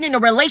 Even in a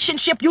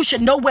relationship, you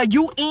should know where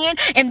you end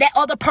and that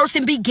other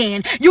person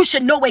began. You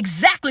should know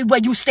exactly where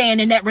you stand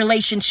in that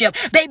relationship.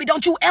 Baby,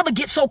 don't you ever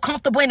get so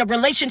comfortable in a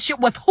relationship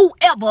with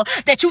whoever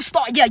that you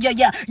start, you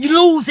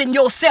losing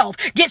yourself.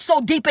 Get so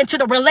deep into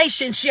the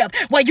relationship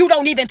where you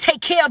don't even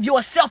take care of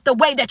yourself the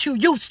way that you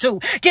used to.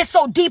 Get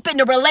so deep in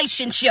the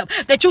relationship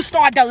that you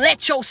start to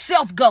let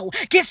yourself go.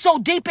 Get so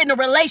deep in the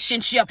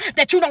relationship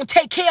that you don't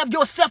take care of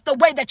yourself the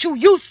way that you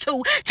used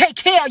to take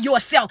care of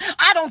yourself.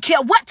 I don't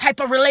care what type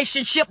of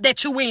relationship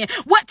that you in,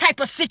 what type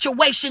of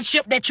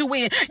situationship that you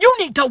in. You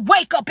need to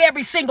wake up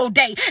every single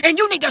day and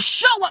you need to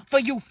show up for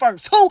you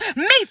first. Who?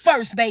 Me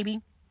first,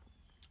 baby.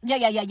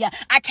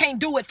 I can't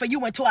do it for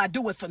you until I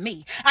do it for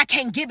me. I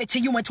can't give it to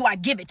you until I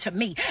give it to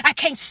me. I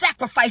can't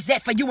sacrifice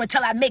that for you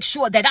until I make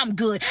sure that I'm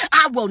good.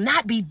 I will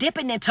not be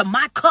dipping into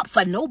my cup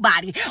for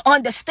nobody.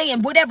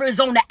 Understand, whatever is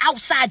on the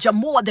outside, you're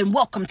more than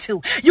welcome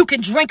to. You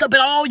can drink of it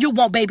all you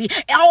want, baby.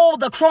 All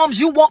the crumbs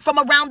you want from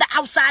around the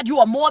outside, you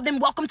are more than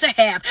welcome to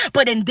have.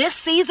 But in this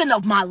season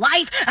of my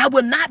life, I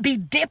will not be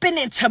dipping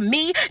into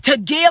me to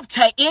give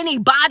to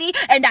anybody.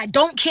 And I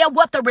don't care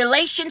what the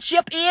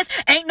relationship is.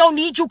 Ain't no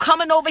need you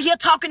coming over here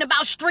talking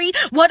about street.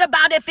 What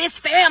about if it's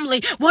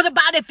family? What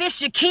about if it's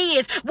your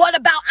kids? What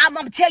about, I'm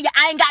gonna tell you,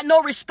 I ain't got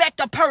no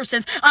respect of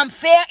persons. I'm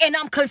fair and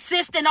I'm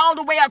consistent all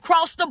the way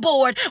across the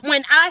board.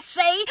 When I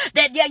say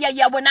that,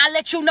 when I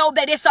let you know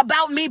that it's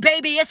about me,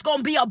 baby, it's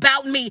gonna be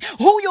about me.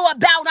 Who you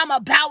about, I'm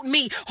about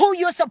me. Who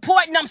you're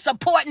supporting, I'm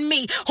supporting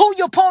me. Who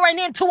you're pouring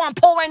into, I'm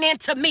pouring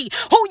into me.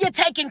 Who you're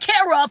taking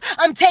care of,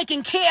 I'm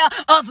taking care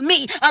of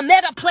me. I'm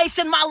at a place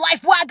in my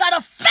life where I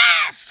gotta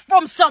fast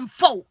from some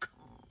folk.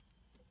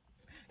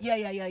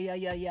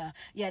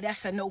 Yeah,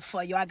 that's a no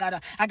for you. I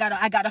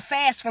gotta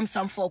fast from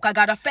some folk. I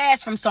gotta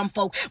fast from some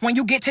folk. When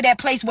you get to that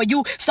place where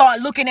you start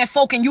looking at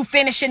folk and you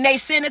finishing their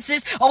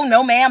sentences, oh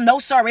no, ma'am, no,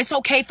 sir. It's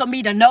okay for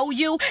me to know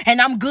you,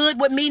 and I'm good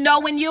with me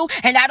knowing you,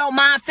 and I don't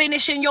mind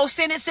finishing your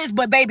sentences.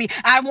 But baby,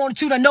 I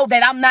want you to know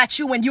that I'm not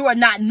you and you are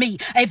not me.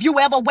 If you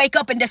ever wake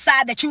up and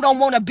decide that you don't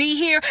want to be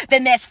here,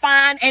 then that's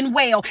fine and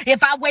well.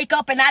 If I wake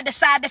up and I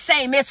decide the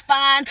same, it's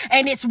fine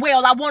and it's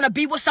well. I want to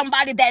be with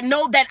somebody that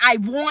know that I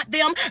want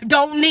them,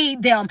 don't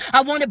need them.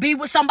 I want to be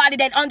with somebody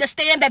that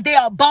understand that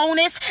they're a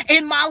bonus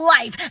in my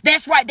life.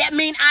 That's right. That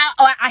means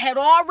I had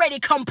already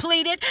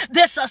completed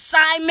this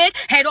assignment,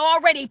 had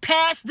already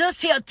passed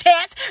this here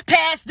test,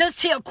 passed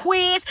this here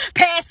quiz,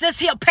 passed this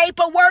here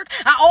paperwork.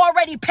 I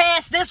already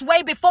passed this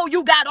way before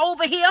you got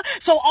over here.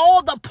 So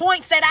all the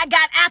points that I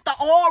got after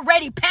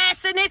already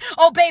passing it,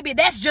 oh baby,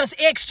 that's just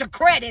extra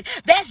credit.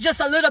 That's just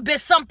a little bit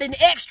something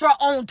extra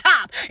on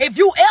top. If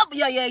you ever,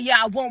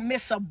 I won't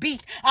miss a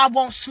beat. I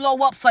won't slow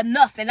up for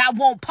nothing. I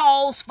won't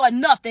pause for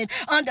nothing.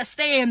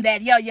 Understand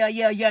that.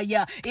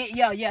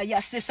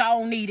 Sis, I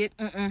don't need it.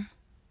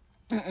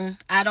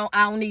 I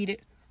don't need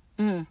it.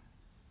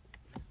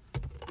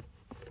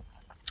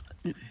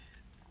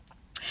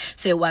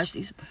 Say, watch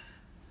these.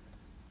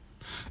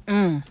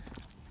 Come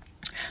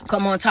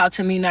on, talk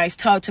to me nice.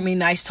 Talk to me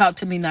nice. Talk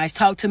to me nice.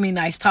 Talk to me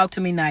nice. Talk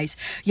to me nice.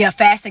 Yeah,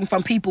 fasting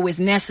from people is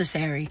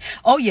necessary.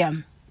 Oh yeah.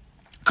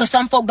 Because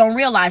some folk don't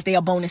realize they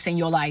are bonus in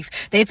your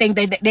life. They think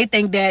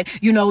that,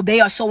 you know,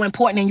 they are so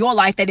important in your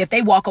life that if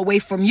they walk away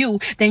from you,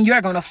 then you're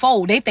going to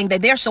fold. They think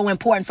that they're so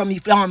important from you,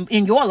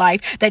 in your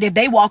life that if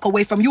they walk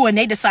away from you and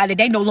they decide that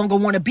they no longer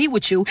want to be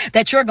with you,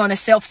 that you're going to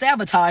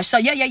self-sabotage. So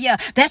yeah.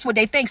 That's what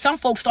they think. Some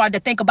folks start to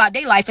think about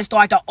their life and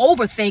start to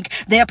overthink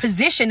their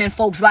position in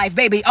folks' life.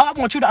 Baby, I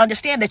want you to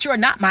understand that you're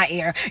not my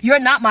air. You're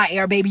not my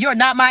air, baby. You're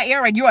not my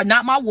air and you are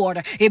not my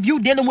water. If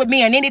you dealing with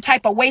me in any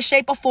type of way,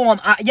 shape, or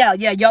form,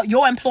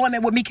 your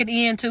employment with me could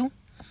end too.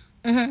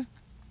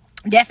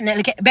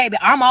 Definitely, baby.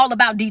 I'm all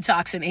about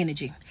detoxing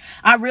energy.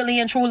 I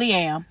really and truly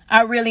am.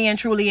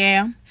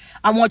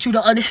 I want you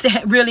to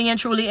understand, really and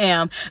truly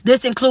am.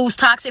 This includes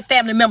toxic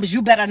family members.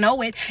 You better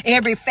know it.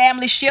 Every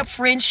family ship,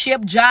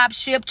 friendship, job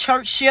ship,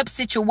 church ship,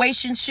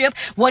 situation ship,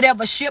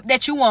 whatever ship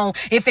that you own.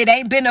 If it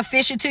ain't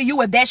beneficial to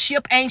you, if that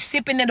ship ain't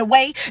sipping in the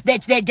way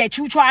that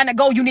you trying to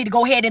go, you need to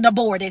go ahead and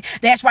abort it.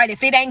 That's right.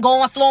 If it ain't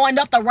flowing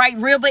up the right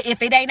river,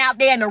 if it ain't out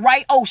there in the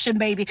right ocean,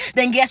 baby,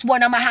 then guess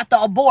what? I'm going to have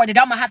to abort it.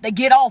 I'm going to have to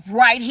get off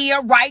right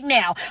here, right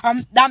now.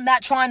 I'm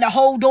not trying to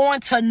hold on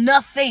to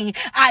nothing.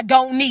 I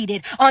don't need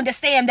it.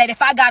 Understand that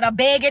if I got to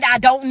beg it, I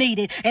don't need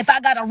it. If I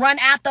gotta run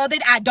after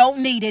it, I don't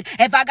need it.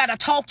 If I gotta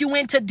talk you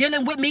into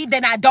dealing with me,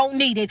 then I don't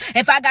need it.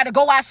 If I gotta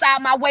go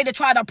outside my way to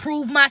try to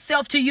prove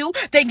myself to you,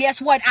 then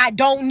guess what? I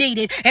don't need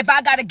it. If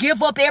I gotta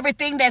give up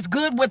everything that's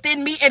good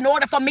within me in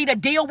order for me to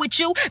deal with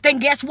you, then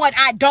guess what?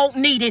 I don't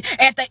need it.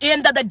 At the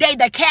end of the day,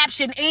 the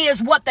caption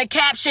is what the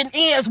caption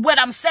is. What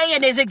I'm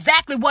saying is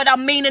exactly what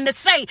I'm meaning to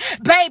say.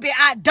 Baby,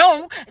 I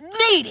don't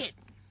need it.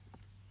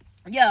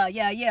 Yeah.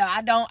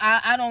 I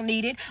don't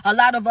need it. A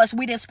lot of us,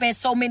 we done spent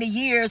so many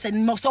years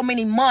and so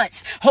many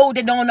months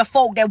holding on to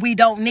folk that we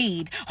don't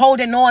need,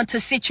 holding on to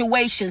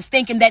situations,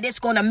 thinking that it's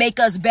going to make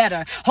us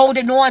better,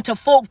 holding on to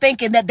folk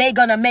thinking that they're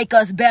going to make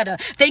us better,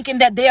 thinking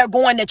that they're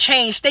going to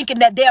change, thinking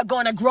that they're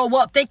going to grow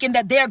up, thinking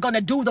that they're going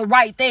to do the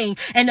right thing.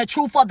 And the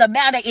truth of the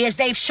matter is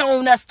they've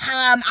shown us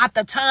time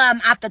after time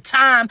after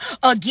time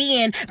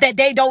again that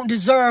they don't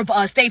deserve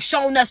us. They've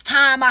shown us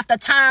time after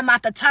time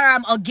after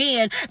time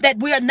again that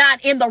we're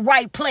not in the right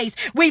place.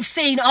 We've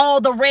seen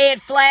all the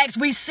red flags.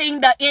 We've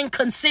seen the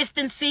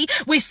inconsistency.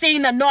 We've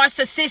seen the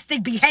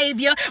narcissistic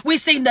behavior. We've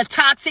seen the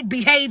toxic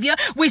behavior.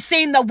 We've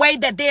seen the way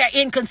that they're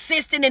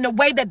inconsistent in the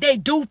way that they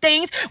do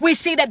things. We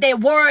see that their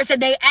words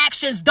and their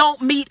actions don't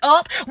meet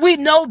up. We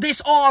know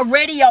this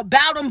already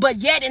about them, but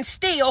yet and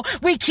still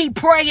we keep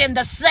praying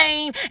the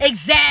same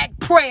exact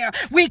prayer.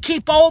 We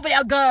keep over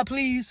there, God,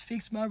 please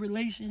fix my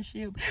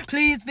relationship.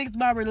 Please fix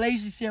my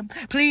relationship.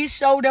 Please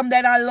show them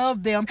that I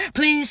love them.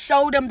 Please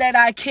show them that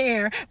I care.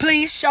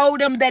 Please show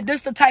them that this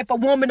is the type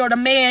of woman or the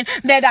man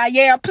that I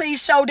am. Please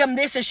show them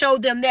this and show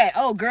them that.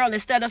 Oh, girl,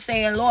 instead of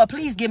saying, Lord,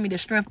 please give me the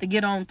strength to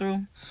get on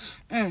through.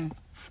 Yeah.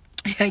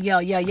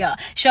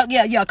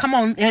 Come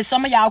on. And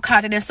some of y'all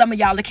caught it and some of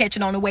y'all are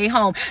catching on the way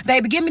home.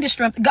 Baby, give me the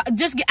strength. God,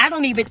 I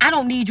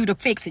don't need you to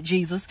fix it,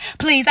 Jesus.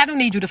 Please, I don't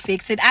need you to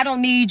fix it. I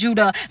don't need you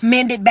to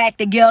mend it back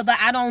together.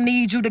 I don't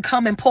need you to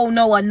come and pour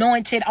no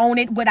anointed on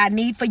it. What I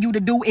need for you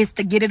to do is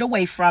to get it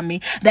away from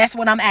me. That's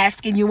what I'm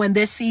asking you in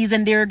this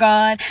season, dear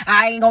God.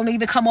 I ain't gonna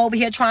even come over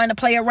here trying to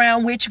play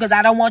around with you because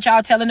I don't want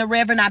y'all telling the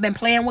Reverend I've been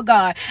playing with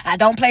God. I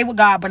don't play with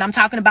God, but I'm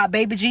talking about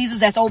baby Jesus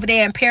that's over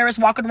there in Paris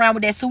walking around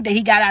with that suit that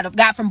he got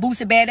from Boosie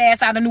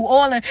Badass out of New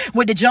Orleans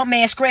with the jump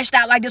man scratched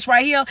out like this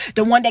right here.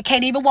 The one that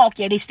can't even walk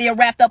yet. He's still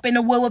wrapped up in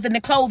the wool and the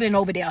clothing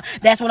over there.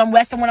 That's what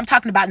I'm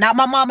talking about. Not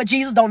my mama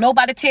Jesus. Don't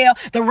nobody tell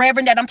the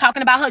Reverend that I'm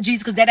talking about her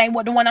Jesus because that ain't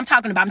what the one I'm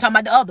talking about. I'm talking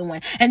about the other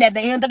one. And at the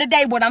end of the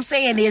day, what I'm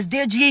saying is,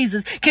 dear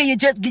Jesus, can you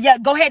just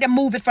go ahead and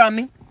move it from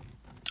me?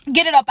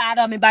 Get it up out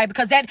of me, baby,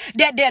 because that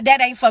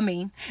ain't for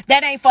me.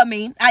 That ain't for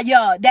me.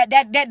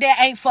 That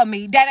ain't for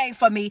me. That ain't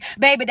for me,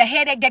 baby. The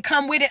headache that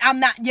come with it, I'm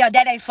not. Yeah,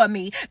 that ain't for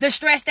me. The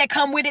stress that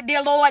come with it,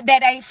 dear Lord,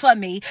 that ain't for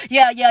me.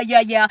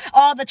 Yeah.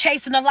 All the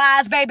chasing the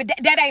lies, baby,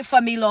 that ain't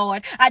for me,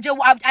 Lord. I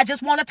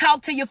just want to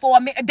talk to you for a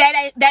minute.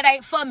 That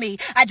ain't for me.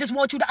 I just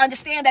want you to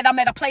understand that I'm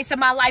at a place in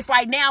my life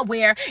right now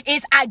where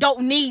I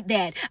don't need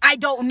that. I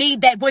don't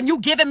need that. When you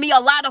giving me a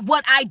lot of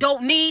what I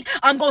don't need,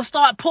 I'm gonna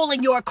start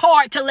pulling your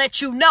card to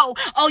let you know.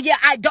 Oh yeah,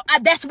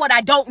 that's what I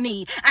don't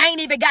need. I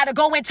ain't even got to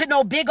go into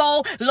no big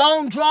old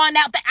long drawn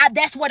out.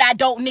 That's what I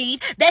don't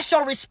need. That's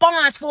your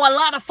response for a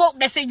lot of folk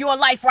that's in your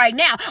life right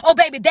now. Oh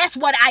baby, that's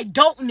what I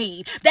don't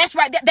need. That's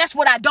right. That's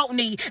what I don't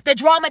need. The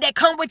drama that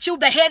come with you,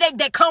 the headache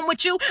that come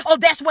with you. Oh,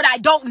 that's what I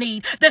don't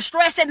need. The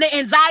stress and the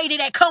anxiety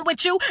that come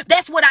with you.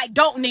 That's what I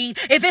don't need.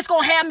 If it's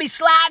gonna have me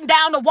sliding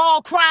down the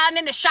wall, crying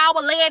in the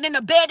shower, laying in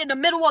the bed in the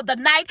middle of the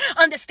night,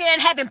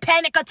 understand having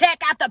panic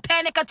attack after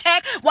panic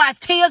attack while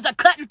tears are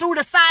cutting through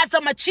the sides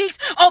of my cheeks.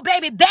 Oh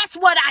baby, that's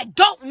what I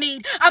don't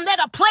need. I'm at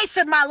a place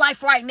in my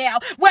life right now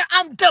where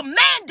I'm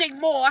demanding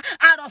more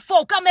out of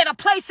folk. I'm at a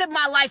place in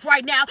my life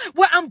right now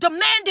where I'm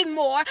demanding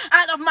more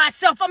out of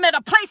myself. I'm at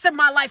a place in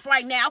my life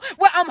right now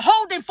where I'm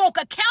holding folk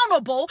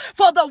accountable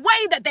for the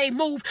way that they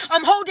move.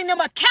 I'm holding them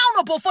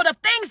accountable for the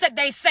things that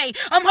they say.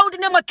 I'm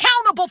holding them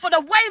accountable for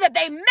the way that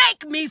they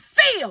make me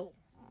feel.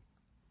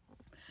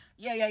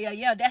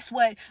 Yeah. That's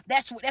where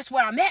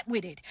I'm at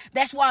with it.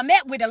 That's where I'm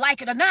at with it.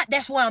 Like it or not,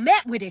 that's where I'm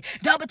at with it.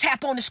 Double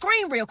tap on the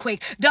screen real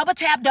quick. Double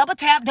tap.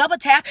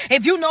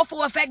 If you know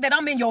for a fact that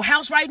I'm in your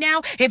house right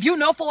now, if you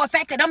know for a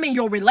fact that I'm in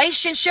your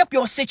relationship,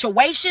 your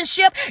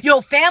situationship,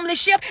 your family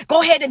ship,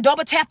 go ahead and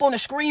double tap on the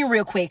screen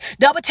real quick.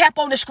 Double tap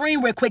on the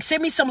screen real quick.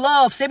 Send me some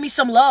love. Send me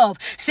some love.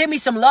 Send me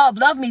some love.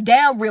 Love me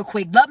down real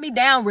quick. Love me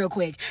down real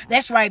quick.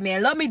 That's right,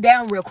 man. Love me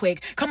down real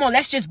quick. Come on,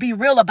 let's just be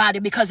real about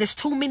it because it's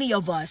too many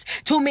of us.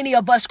 Too many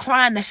of us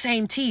crying the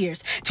same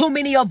tears. Too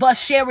many of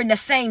us sharing the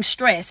same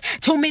stress.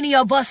 Too many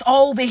of us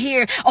over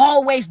here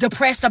always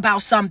depressed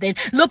about something,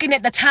 looking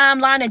at the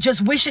timeline and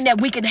just wishing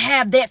that we could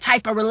have that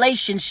type of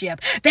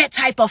relationship, that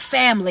type of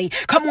family.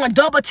 Come on,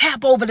 double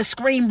tap over the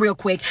screen real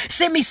quick.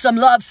 Send me some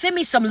love. Send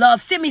me some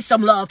love. Send me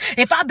some love.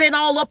 If I've been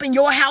all up in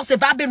your house,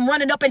 if I've been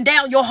running up and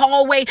down your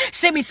hallway,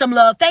 send me some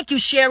love. Thank you,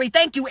 Sherry.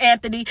 Thank you,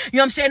 Anthony. You know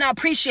what I'm saying? I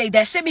appreciate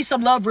that. Send me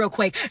some love real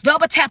quick.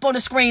 Double tap on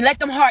the screen. Let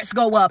them hearts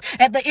go up.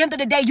 At the end of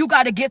the day, you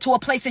got to get to a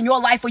place in your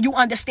life where you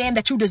understand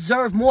that you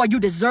deserve more. You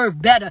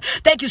deserve better.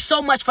 Thank you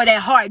so much for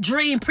that heart.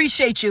 Dream,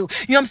 appreciate you.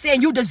 You know what I'm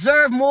saying? You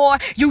deserve more.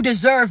 You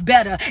deserve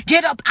better.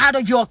 Get up out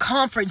of your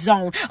comfort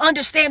zone.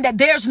 Understand that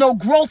there's no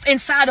growth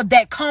inside of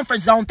that comfort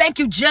zone. Thank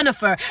you,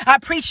 Jennifer. I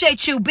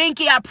appreciate you.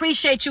 Binky, I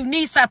appreciate you.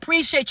 Niece, I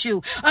appreciate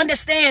you.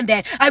 Understand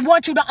that. I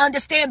want you to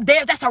understand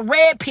that's a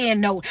red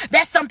pen note.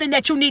 That's something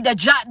that you need to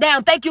jot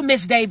down. Thank you,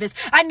 Miss Davis.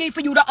 I need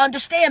for you to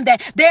understand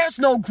that there's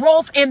no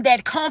growth in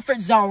that comfort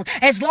zone.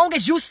 As long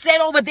as you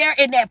sit over there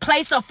in that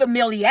place of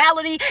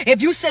familiarity,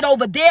 if you sit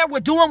over there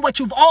with doing what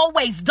you've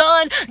always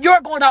done,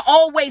 you're going to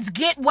always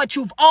get what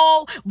you've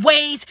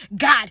always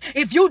got.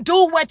 If you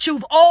do what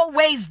you've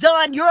always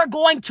done, you're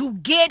going to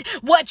get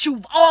what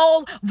you've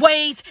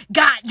always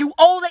got. You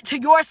owe it to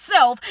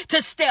yourself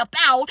to step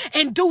out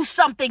and do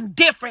something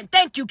different.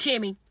 Thank you,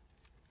 Kimmy.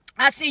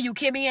 I see you,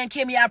 Kimmy, and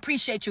Kimmy, I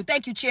appreciate you.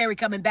 Thank you, Cherry,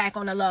 coming back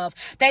on the love.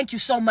 Thank you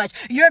so much.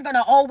 You're going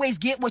to always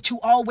get what you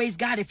always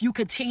got if you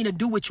continue to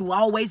do what you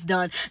always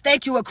done.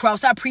 Thank you,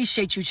 across. I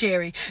appreciate you,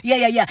 Cherry.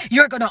 Yeah.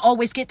 You're going to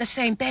always get the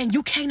same thing.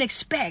 You can't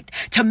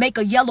expect to make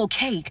a yellow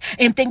cake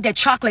and think that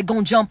chocolate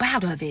going to jump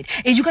out of it.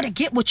 And you got to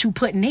get what you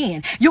putting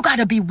in. You got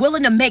to be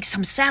willing to make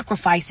some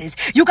sacrifices.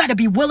 You got to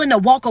be willing to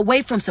walk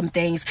away from some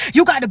things.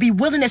 You got to be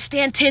willing to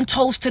stand 10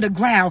 toes to the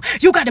ground.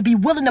 You got to be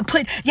willing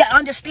to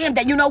understand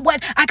that, you know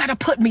what? I got to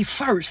put me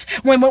first.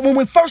 When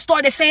we first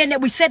started saying that,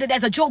 we said it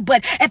as a joke,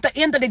 but at the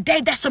end of the day,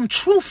 that's some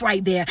truth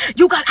right there.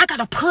 I got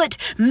to put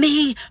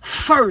me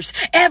first.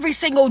 Every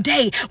single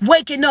day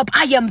waking up,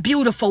 I am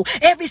beautiful.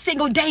 Every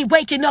single day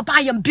waking up,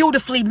 I am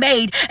beautifully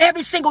made.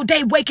 Every single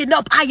day waking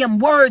up, I am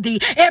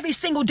worthy. Every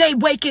single day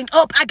waking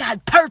up, I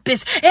got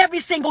purpose. Every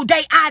single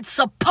day, I'm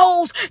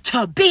supposed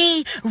to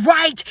be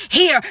right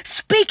here.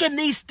 Speaking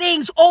these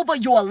things over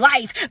your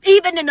life,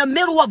 even in the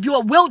middle of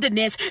your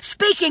wilderness,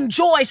 speaking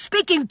joy,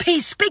 speaking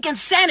peace, speaking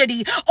sanity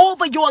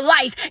over your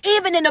life,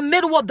 even in the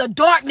middle of the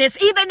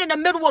darkness, even in the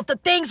middle of the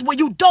things where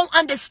you don't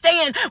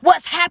understand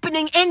what's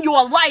happening in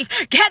your life.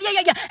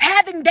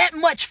 Having that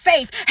much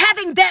faith,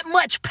 having that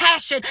much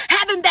passion,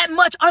 having that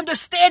much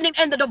understanding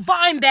in the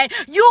divine, that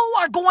you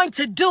are going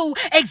to do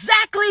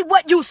exactly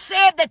what you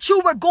said that you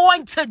were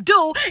going to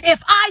do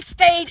if I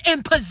stayed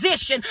in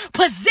position.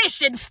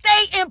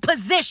 Stay in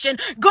position,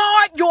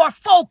 guard your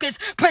focus,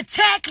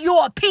 protect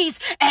your peace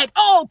at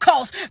all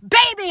costs.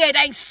 Baby, it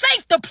ain't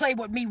safe to play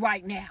with me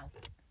right now.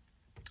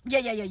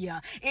 Yeah.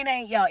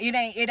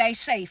 It ain't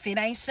safe. It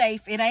ain't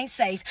safe. It ain't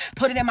safe.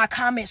 Put it in my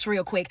comments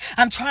real quick.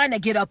 I'm trying to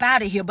get up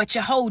out of here, but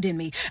you're holding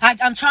me.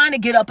 I'm trying to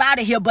get up out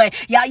of here, but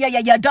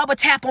yeah. Double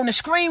tap on the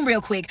screen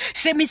real quick.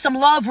 Send me some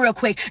love real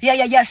quick.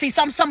 Yeah. See,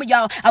 some of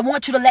y'all, I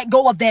want you to let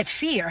go of that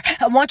fear.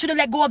 I want you to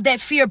let go of that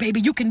fear,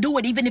 baby. You can do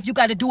it, even if you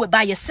got to do it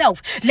by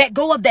yourself. Let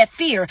go of that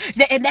fear,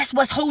 and that's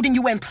what's holding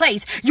you in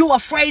place. You're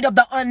afraid of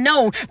the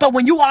unknown, but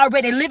when you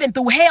already living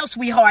through hell,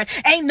 sweetheart,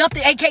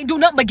 can't do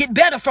nothing but get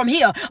better from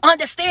here.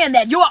 Understand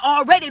that you're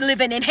already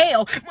living in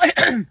hell.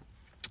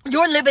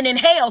 You're living in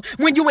hell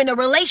when you're in a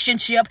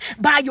relationship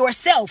by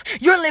yourself.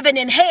 You're living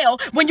in hell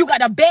when you got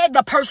to beg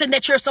the person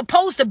that you're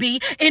supposed to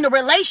be in a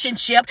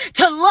relationship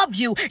to love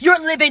you. You're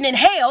living in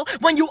hell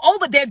when you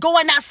over there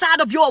going outside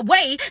of your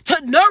way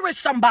to nourish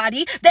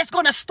somebody that's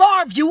going to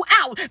starve you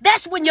out.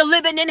 That's when you're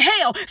living in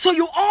hell. So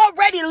you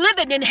already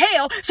living in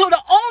hell. So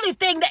the only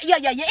thing that,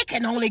 it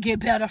can only get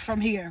better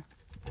from here.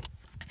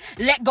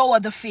 Let go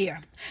of the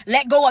fear.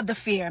 Let go of the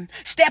fear.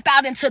 Step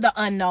out into the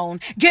unknown.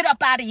 Get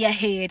up out of your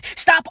head.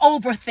 Stop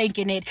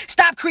overthinking it.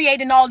 Stop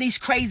creating all these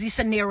crazy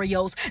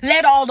scenarios.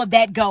 Let all of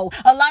that go.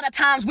 A lot of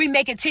times we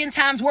make it 10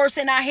 times worse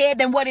in our head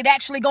than what it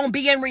actually gonna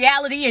be in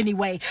reality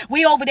anyway.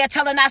 We over there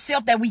telling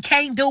ourselves that we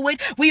can't do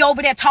it. We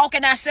over there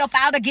talking ourselves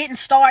out of getting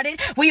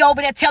started. We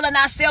over there telling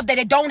ourselves that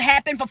it don't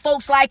happen for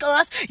folks like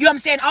us. You know what I'm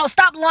saying? Oh,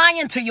 stop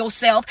lying to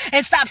yourself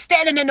and stop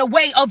standing in the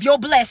way of your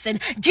blessing.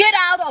 Get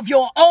out of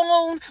your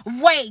own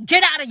way.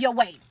 Get out of your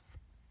way.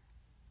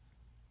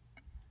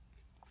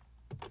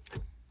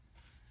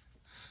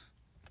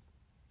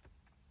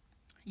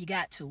 You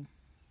got to.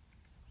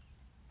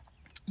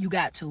 You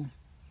got to.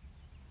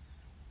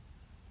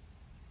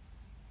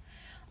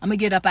 I'm going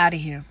to get up out of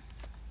here.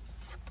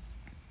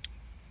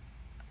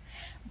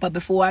 But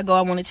before I go,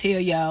 I want to tell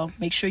y'all,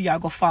 make sure y'all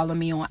go follow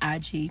me on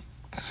IG.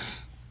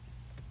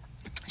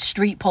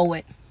 Street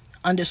Poet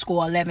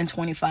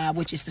 _1125,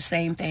 which is the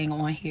same thing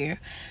on here.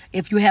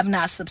 If you have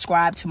not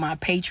subscribed to my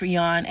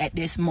Patreon at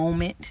this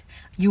moment,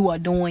 you are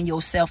doing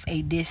yourself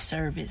a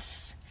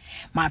disservice.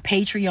 My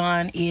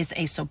Patreon is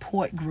a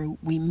support group.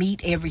 We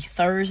meet every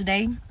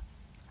Thursday,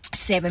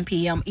 7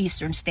 p.m.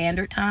 Eastern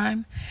Standard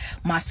Time.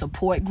 My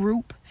support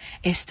group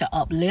is to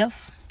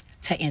uplift,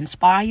 to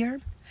inspire,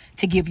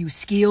 to give you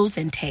skills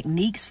and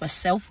techniques for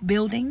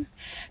self-building,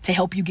 to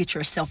help you get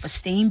your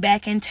self-esteem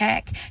back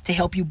intact, to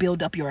help you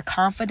build up your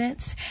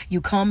confidence.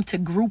 You come to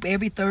group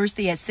every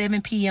Thursday at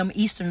 7 p.m.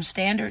 Eastern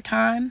Standard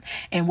Time,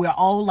 and we're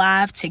all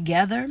live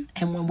together.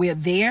 And when we're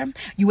there,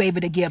 you're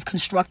able to give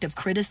constructive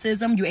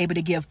criticism. You're able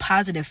to give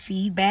positive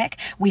feedback.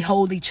 We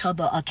hold each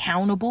other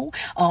accountable.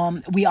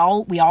 We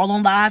all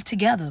on live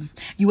together.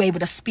 You're able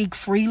to speak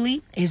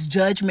freely. It's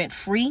judgment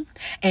free.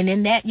 And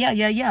in that,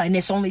 and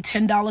it's only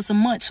 $10 a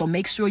month. So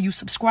make sure you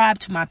subscribe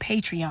to my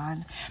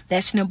Patreon.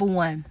 That's number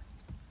 1.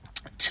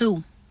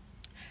 2,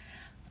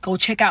 go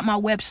check out my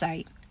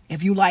website.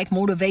 If you like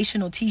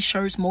motivational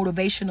t-shirts,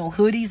 motivational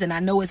hoodies, and I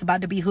know it's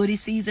about to be hoodie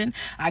season,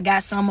 I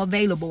got some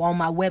available on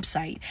my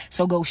website.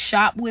 So go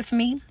shop with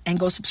me and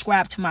go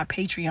subscribe to my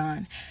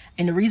Patreon.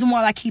 And the reason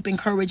why I keep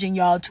encouraging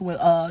y'all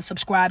to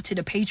subscribe to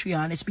the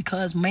Patreon is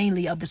because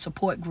mainly of the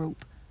support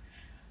group.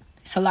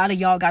 It's a lot of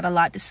y'all got a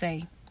lot to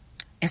say.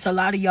 It's a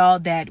lot of y'all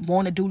that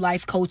want to do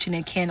life coaching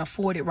and can't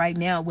afford it right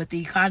now with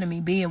the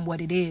economy being what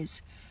it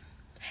is.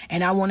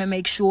 And I want to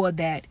make sure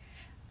that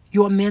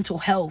your mental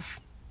health,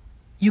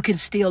 you can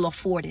still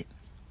afford it.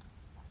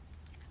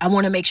 I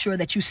want to make sure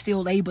that you're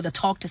still able to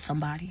talk to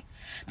somebody,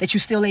 that you're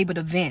still able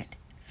to vent,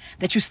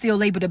 that you're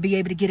still able to be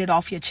able to get it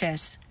off your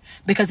chest.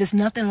 Because it's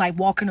nothing like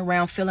walking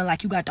around feeling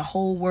like you got the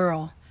whole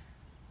world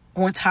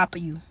on top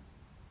of you.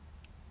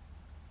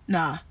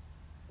 Nah.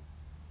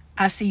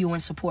 I see you in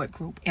support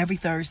group every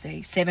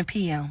Thursday, 7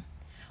 p.m.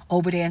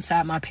 over there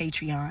inside my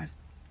Patreon.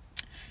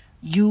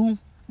 You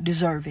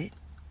deserve it.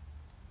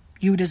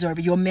 You deserve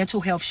it. Your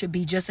mental health should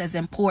be just as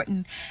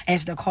important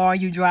as the car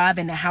you drive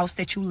and the house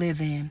that you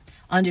live in.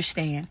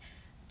 Understand?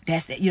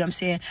 That's that. You know what I'm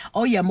saying?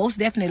 Oh, yeah, most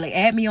definitely.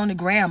 Add me on the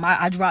gram.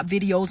 I drop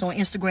videos on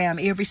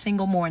Instagram every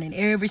single morning.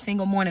 Every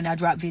single morning I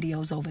drop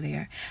videos over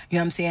there. You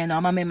know what I'm saying?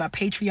 I'm in my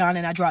Patreon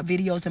and I drop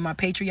videos in my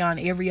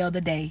Patreon every other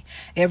day.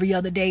 Every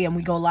other day. And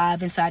we go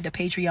live inside the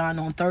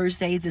Patreon on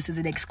Thursdays. This is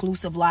an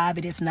exclusive live.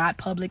 It is not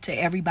public to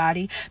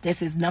everybody.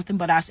 This is nothing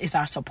but us. It's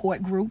our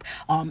support group.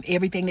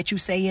 Everything that you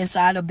say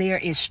inside of there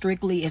is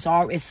strictly,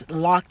 it's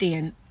locked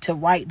in to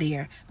right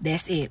there.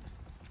 That's it.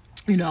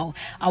 You know,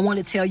 I want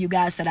to tell you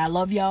guys that I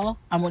love y'all.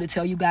 I want to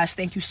tell you guys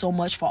thank you so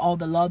much for all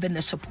the love and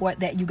the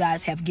support that you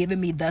guys have given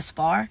me thus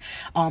far.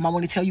 I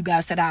want to tell you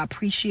guys that I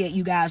appreciate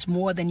you guys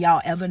more than y'all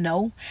ever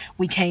know.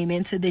 We came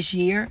into this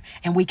year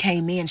and we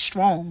came in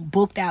strong,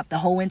 booked out the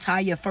whole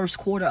entire first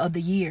quarter of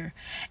the year.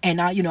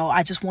 And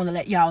I just want to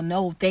let y'all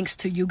know, thanks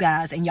to you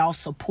guys and y'all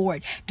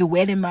support,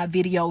 duetting my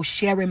videos,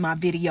 sharing my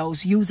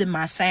videos, using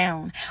my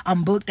sound,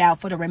 I'm booked out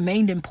for the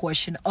remaining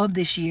portion of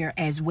this year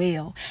as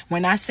well.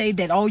 When I say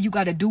that all you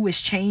got to do is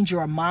just change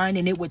your mind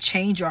and it would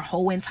change your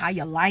whole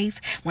entire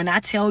life. When I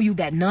tell you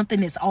that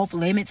nothing is off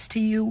limits to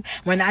you,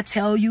 when I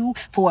tell you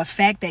for a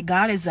fact that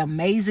God is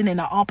amazing and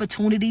the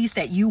opportunities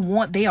that you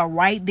want, they are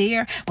right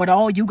there, but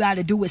all you got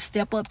to do is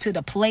step up to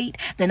the plate,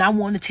 then I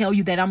want to tell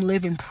you that I'm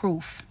living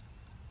proof.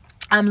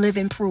 I'm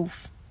living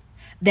proof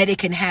that it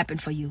can happen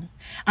for you.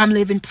 I'm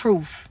living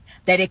proof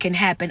that it can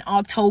happen.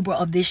 October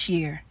of this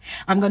year,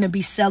 I'm going to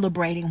be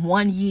celebrating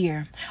 1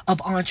 year of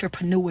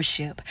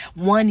entrepreneurship.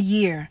 1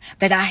 year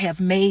that I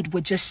have made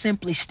with just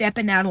simply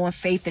stepping out on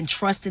faith and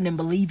trusting and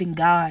believing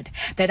God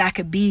that I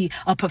could be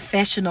a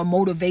professional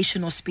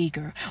motivational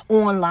speaker,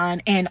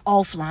 online and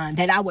offline,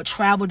 that I would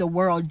travel the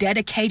world,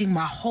 dedicating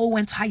my whole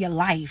entire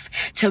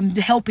life to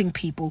helping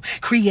people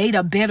create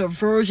a better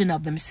version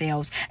of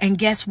themselves. And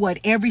guess what?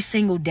 Every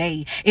single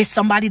day, it's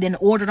somebody that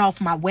ordered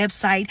off my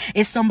website.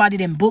 It's somebody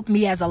that booked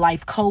me as a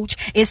life coach.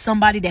 It's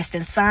somebody that's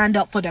been signed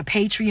up for the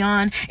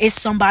Patreon. It's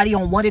somebody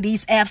on one of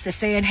these apps that's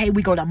saying, hey,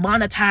 we're going to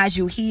monetize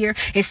you here.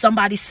 It's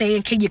somebody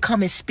saying, can you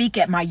come and speak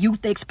at my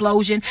youth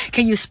explosion?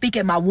 Can you speak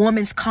at my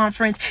women's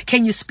conference?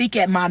 Can you speak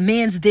at my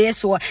men's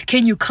this? Or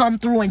can you come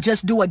through and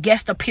just do a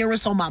guest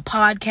appearance on my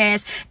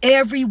podcast?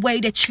 Every way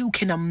that you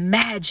can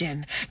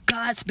imagine,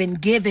 God's been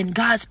giving,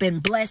 God's been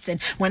blessing.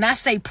 When I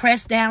say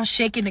press down,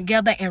 shaking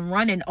together and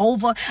running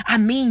over, I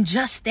mean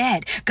just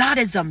that. God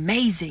is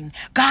amazing.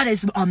 God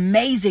is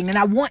amazing. And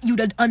I want you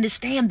to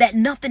understand that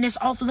nothing is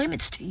off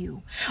limits to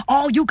you.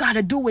 All you got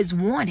to do is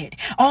want it.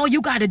 All you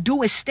got to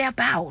do is step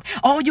out.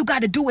 All you got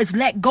to do is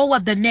let go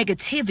of the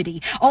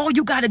negativity. All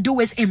you got to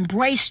do is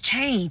embrace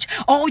change.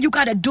 All you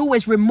got to do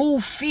is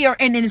remove fear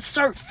and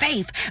insert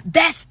faith.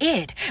 That's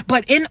it.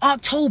 But in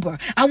October,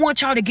 I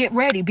want y'all to get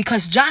ready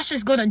because Josh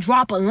is going to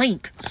drop a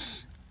link.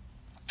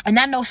 And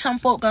I know some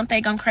folk going to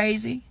think I'm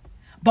crazy,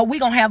 but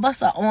we're going to have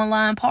us an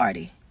online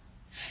party.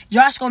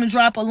 Josh going to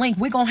drop a link.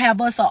 We're going to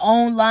have us an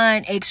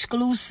online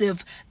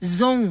exclusive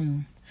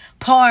Zoom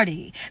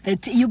party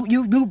that you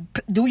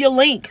do your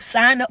link,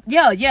 sign up.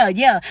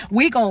 Yeah.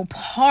 We gonna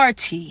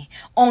party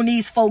on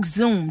these folks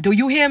Zoom. Do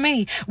you hear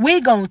me? We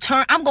gonna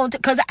turn. I'm going to,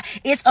 because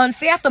it's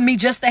unfair for me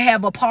just to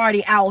have a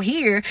party out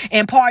here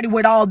and party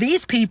with all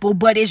these people,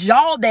 but it's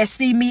y'all that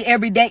see me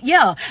every day.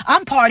 Yeah,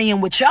 I'm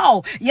partying with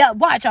y'all. Yeah,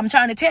 watch, I'm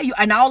trying to tell you.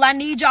 And all I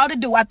need y'all to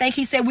do, I think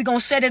he said we're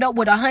gonna set it up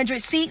with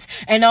 100 seats,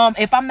 and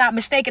if I'm not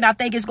mistaken, I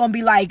think it's gonna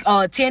be like $10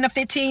 or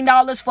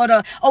 $15 for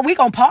the. Oh, we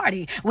gonna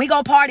party.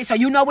 So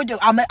you know what do.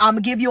 I'm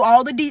gonna give you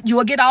all the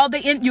you'll get all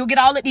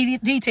the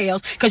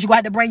details, because you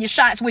got to bring your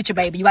shots with you,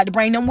 baby. You got to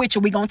bring them with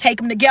you. We gonna take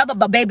them together,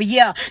 but baby,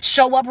 yeah,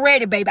 show up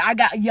ready, baby. I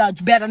got, you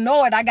better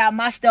know it, I got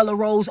my Stella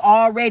Rose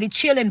already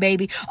chilling,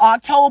 baby.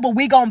 October,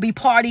 we gonna be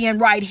partying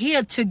right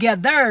here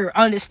together.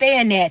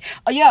 Understand that?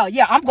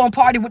 Yeah, I'm gonna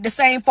party with the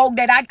same folk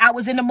that I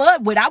was in the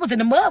mud with. I was in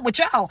the mud with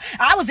y'all.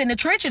 I was in the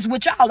trenches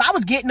with y'all. I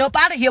was getting up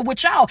out of here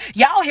with y'all.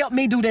 Y'all helped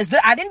me do this.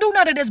 I didn't do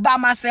none of this by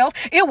myself.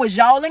 It was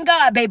y'all and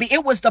God, baby.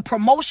 It was the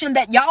promotion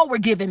that y'all were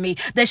giving me,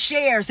 the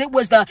shares. It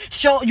was the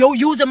show, you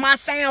using my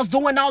sounds,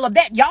 doing all of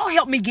that. Y'all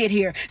helped me get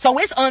here. So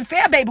it's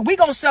unfair, baby. We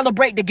gonna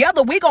celebrate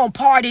together. We gonna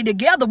party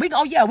together. We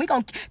gonna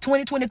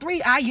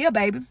 2023 out here,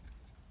 baby.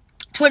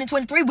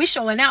 2023, we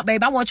showing out,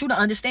 babe. I want you to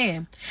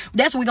understand.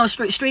 That's what we gonna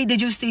street.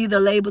 Did you see the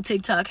label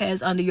TikTok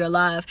has under your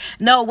live?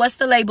 No, what's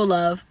the label,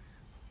 love?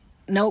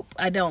 Nope,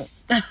 I don't.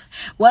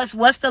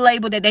 What's the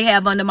label that they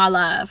have under my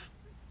live?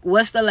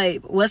 What's the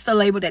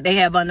label that they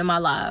have under my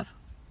live?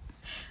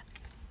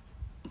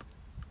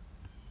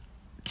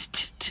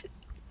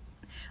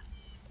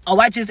 Oh,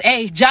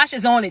 Josh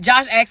is on it.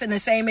 Josh asking the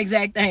same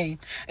exact thing.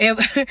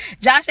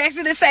 Josh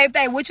asking the same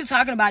thing. What you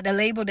talking about? The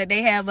label that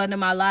they have under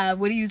my live?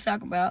 What are you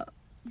talking about?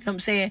 You know what I'm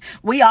saying?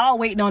 We all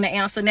waiting on the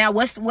answer now.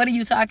 What are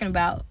you talking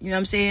about? You know what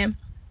I'm saying?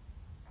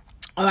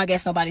 Oh, I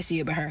guess nobody see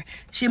it but her.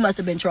 She must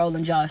have been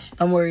trolling Josh.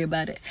 Don't worry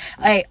about it.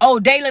 Hey,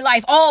 daily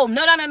life. Oh,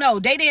 no.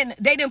 They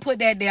didn't put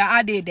that there.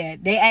 I did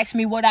that. They asked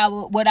me what I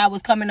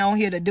was coming on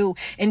here to do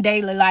in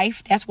daily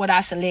life. That's what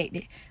I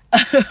selected.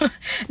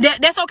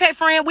 That's okay,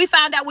 friend. We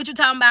found out what you're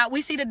talking about.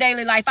 We see the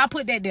daily life. I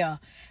put that there.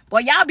 Boy,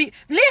 y'all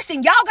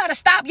gotta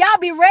stop. Y'all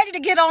be ready to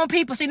get on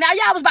people. See, now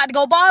y'all was about to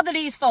go bother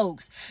these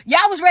folks.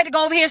 Y'all was ready to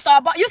go over here and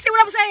start. You see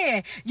what I'm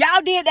saying?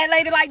 Y'all did that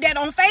lady like that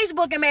on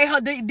Facebook and made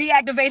her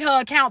deactivate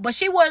her account. But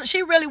she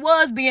really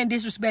was being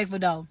disrespectful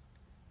though.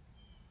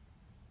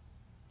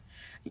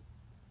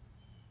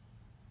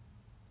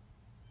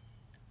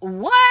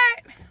 What?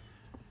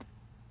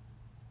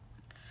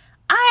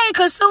 I ain't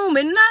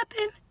consuming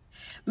nothing.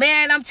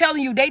 Man, I'm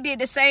telling you, they did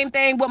the same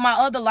thing with my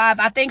other live.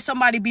 I think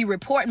somebody be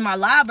reporting my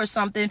live or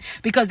something,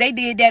 because they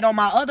did that on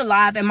my other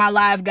live and my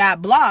live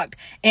got blocked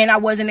and I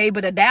wasn't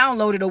able to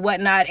download it or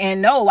whatnot.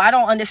 And no, I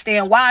don't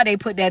understand why they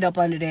put that up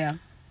under there.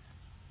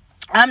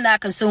 I'm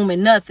not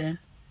consuming nothing.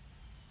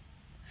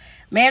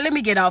 Man, let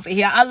me get off of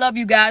here. I love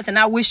you guys and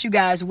I wish you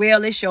guys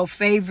well. It's your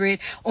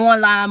favorite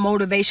online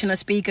motivational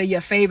speaker,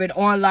 your favorite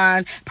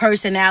online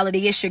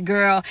personality. It's your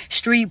girl,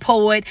 Street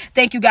Poet.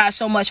 Thank you guys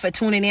so much for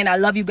tuning in. I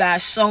love you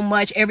guys so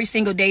much. Every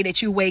single day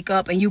that you wake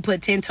up and you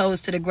put 10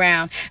 toes to the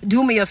ground,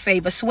 do me a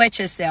favor, sweat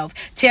yourself.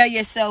 Tell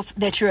yourself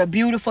that you're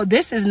beautiful.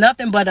 This is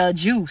nothing but a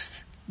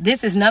juice.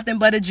 This is nothing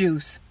but a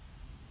juice.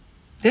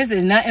 This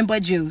is nothing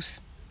but juice.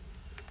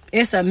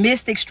 It's a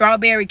Mystic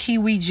strawberry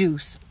kiwi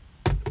juice.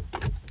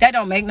 That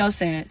don't make no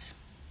sense.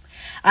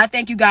 I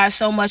thank you guys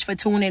so much for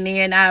tuning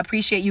in. I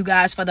appreciate you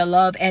guys for the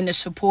love and the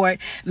support,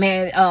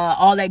 man,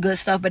 all that good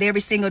stuff. But every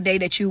single day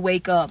that you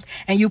wake up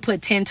and you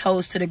put 10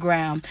 toes to the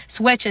ground,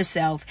 sweat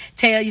yourself.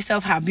 Tell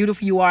yourself how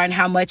beautiful you are and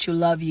how much you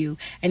love you.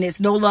 And it's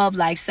no love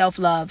like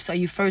self-love. So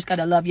you first got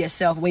to love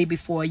yourself way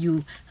before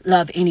you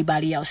love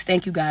anybody else.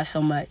 Thank you guys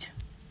so much.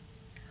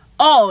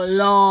 Oh,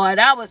 Lord.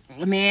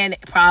 Man,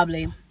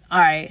 probably. All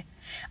right.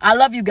 I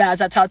love you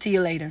guys. I'll talk to you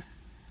later.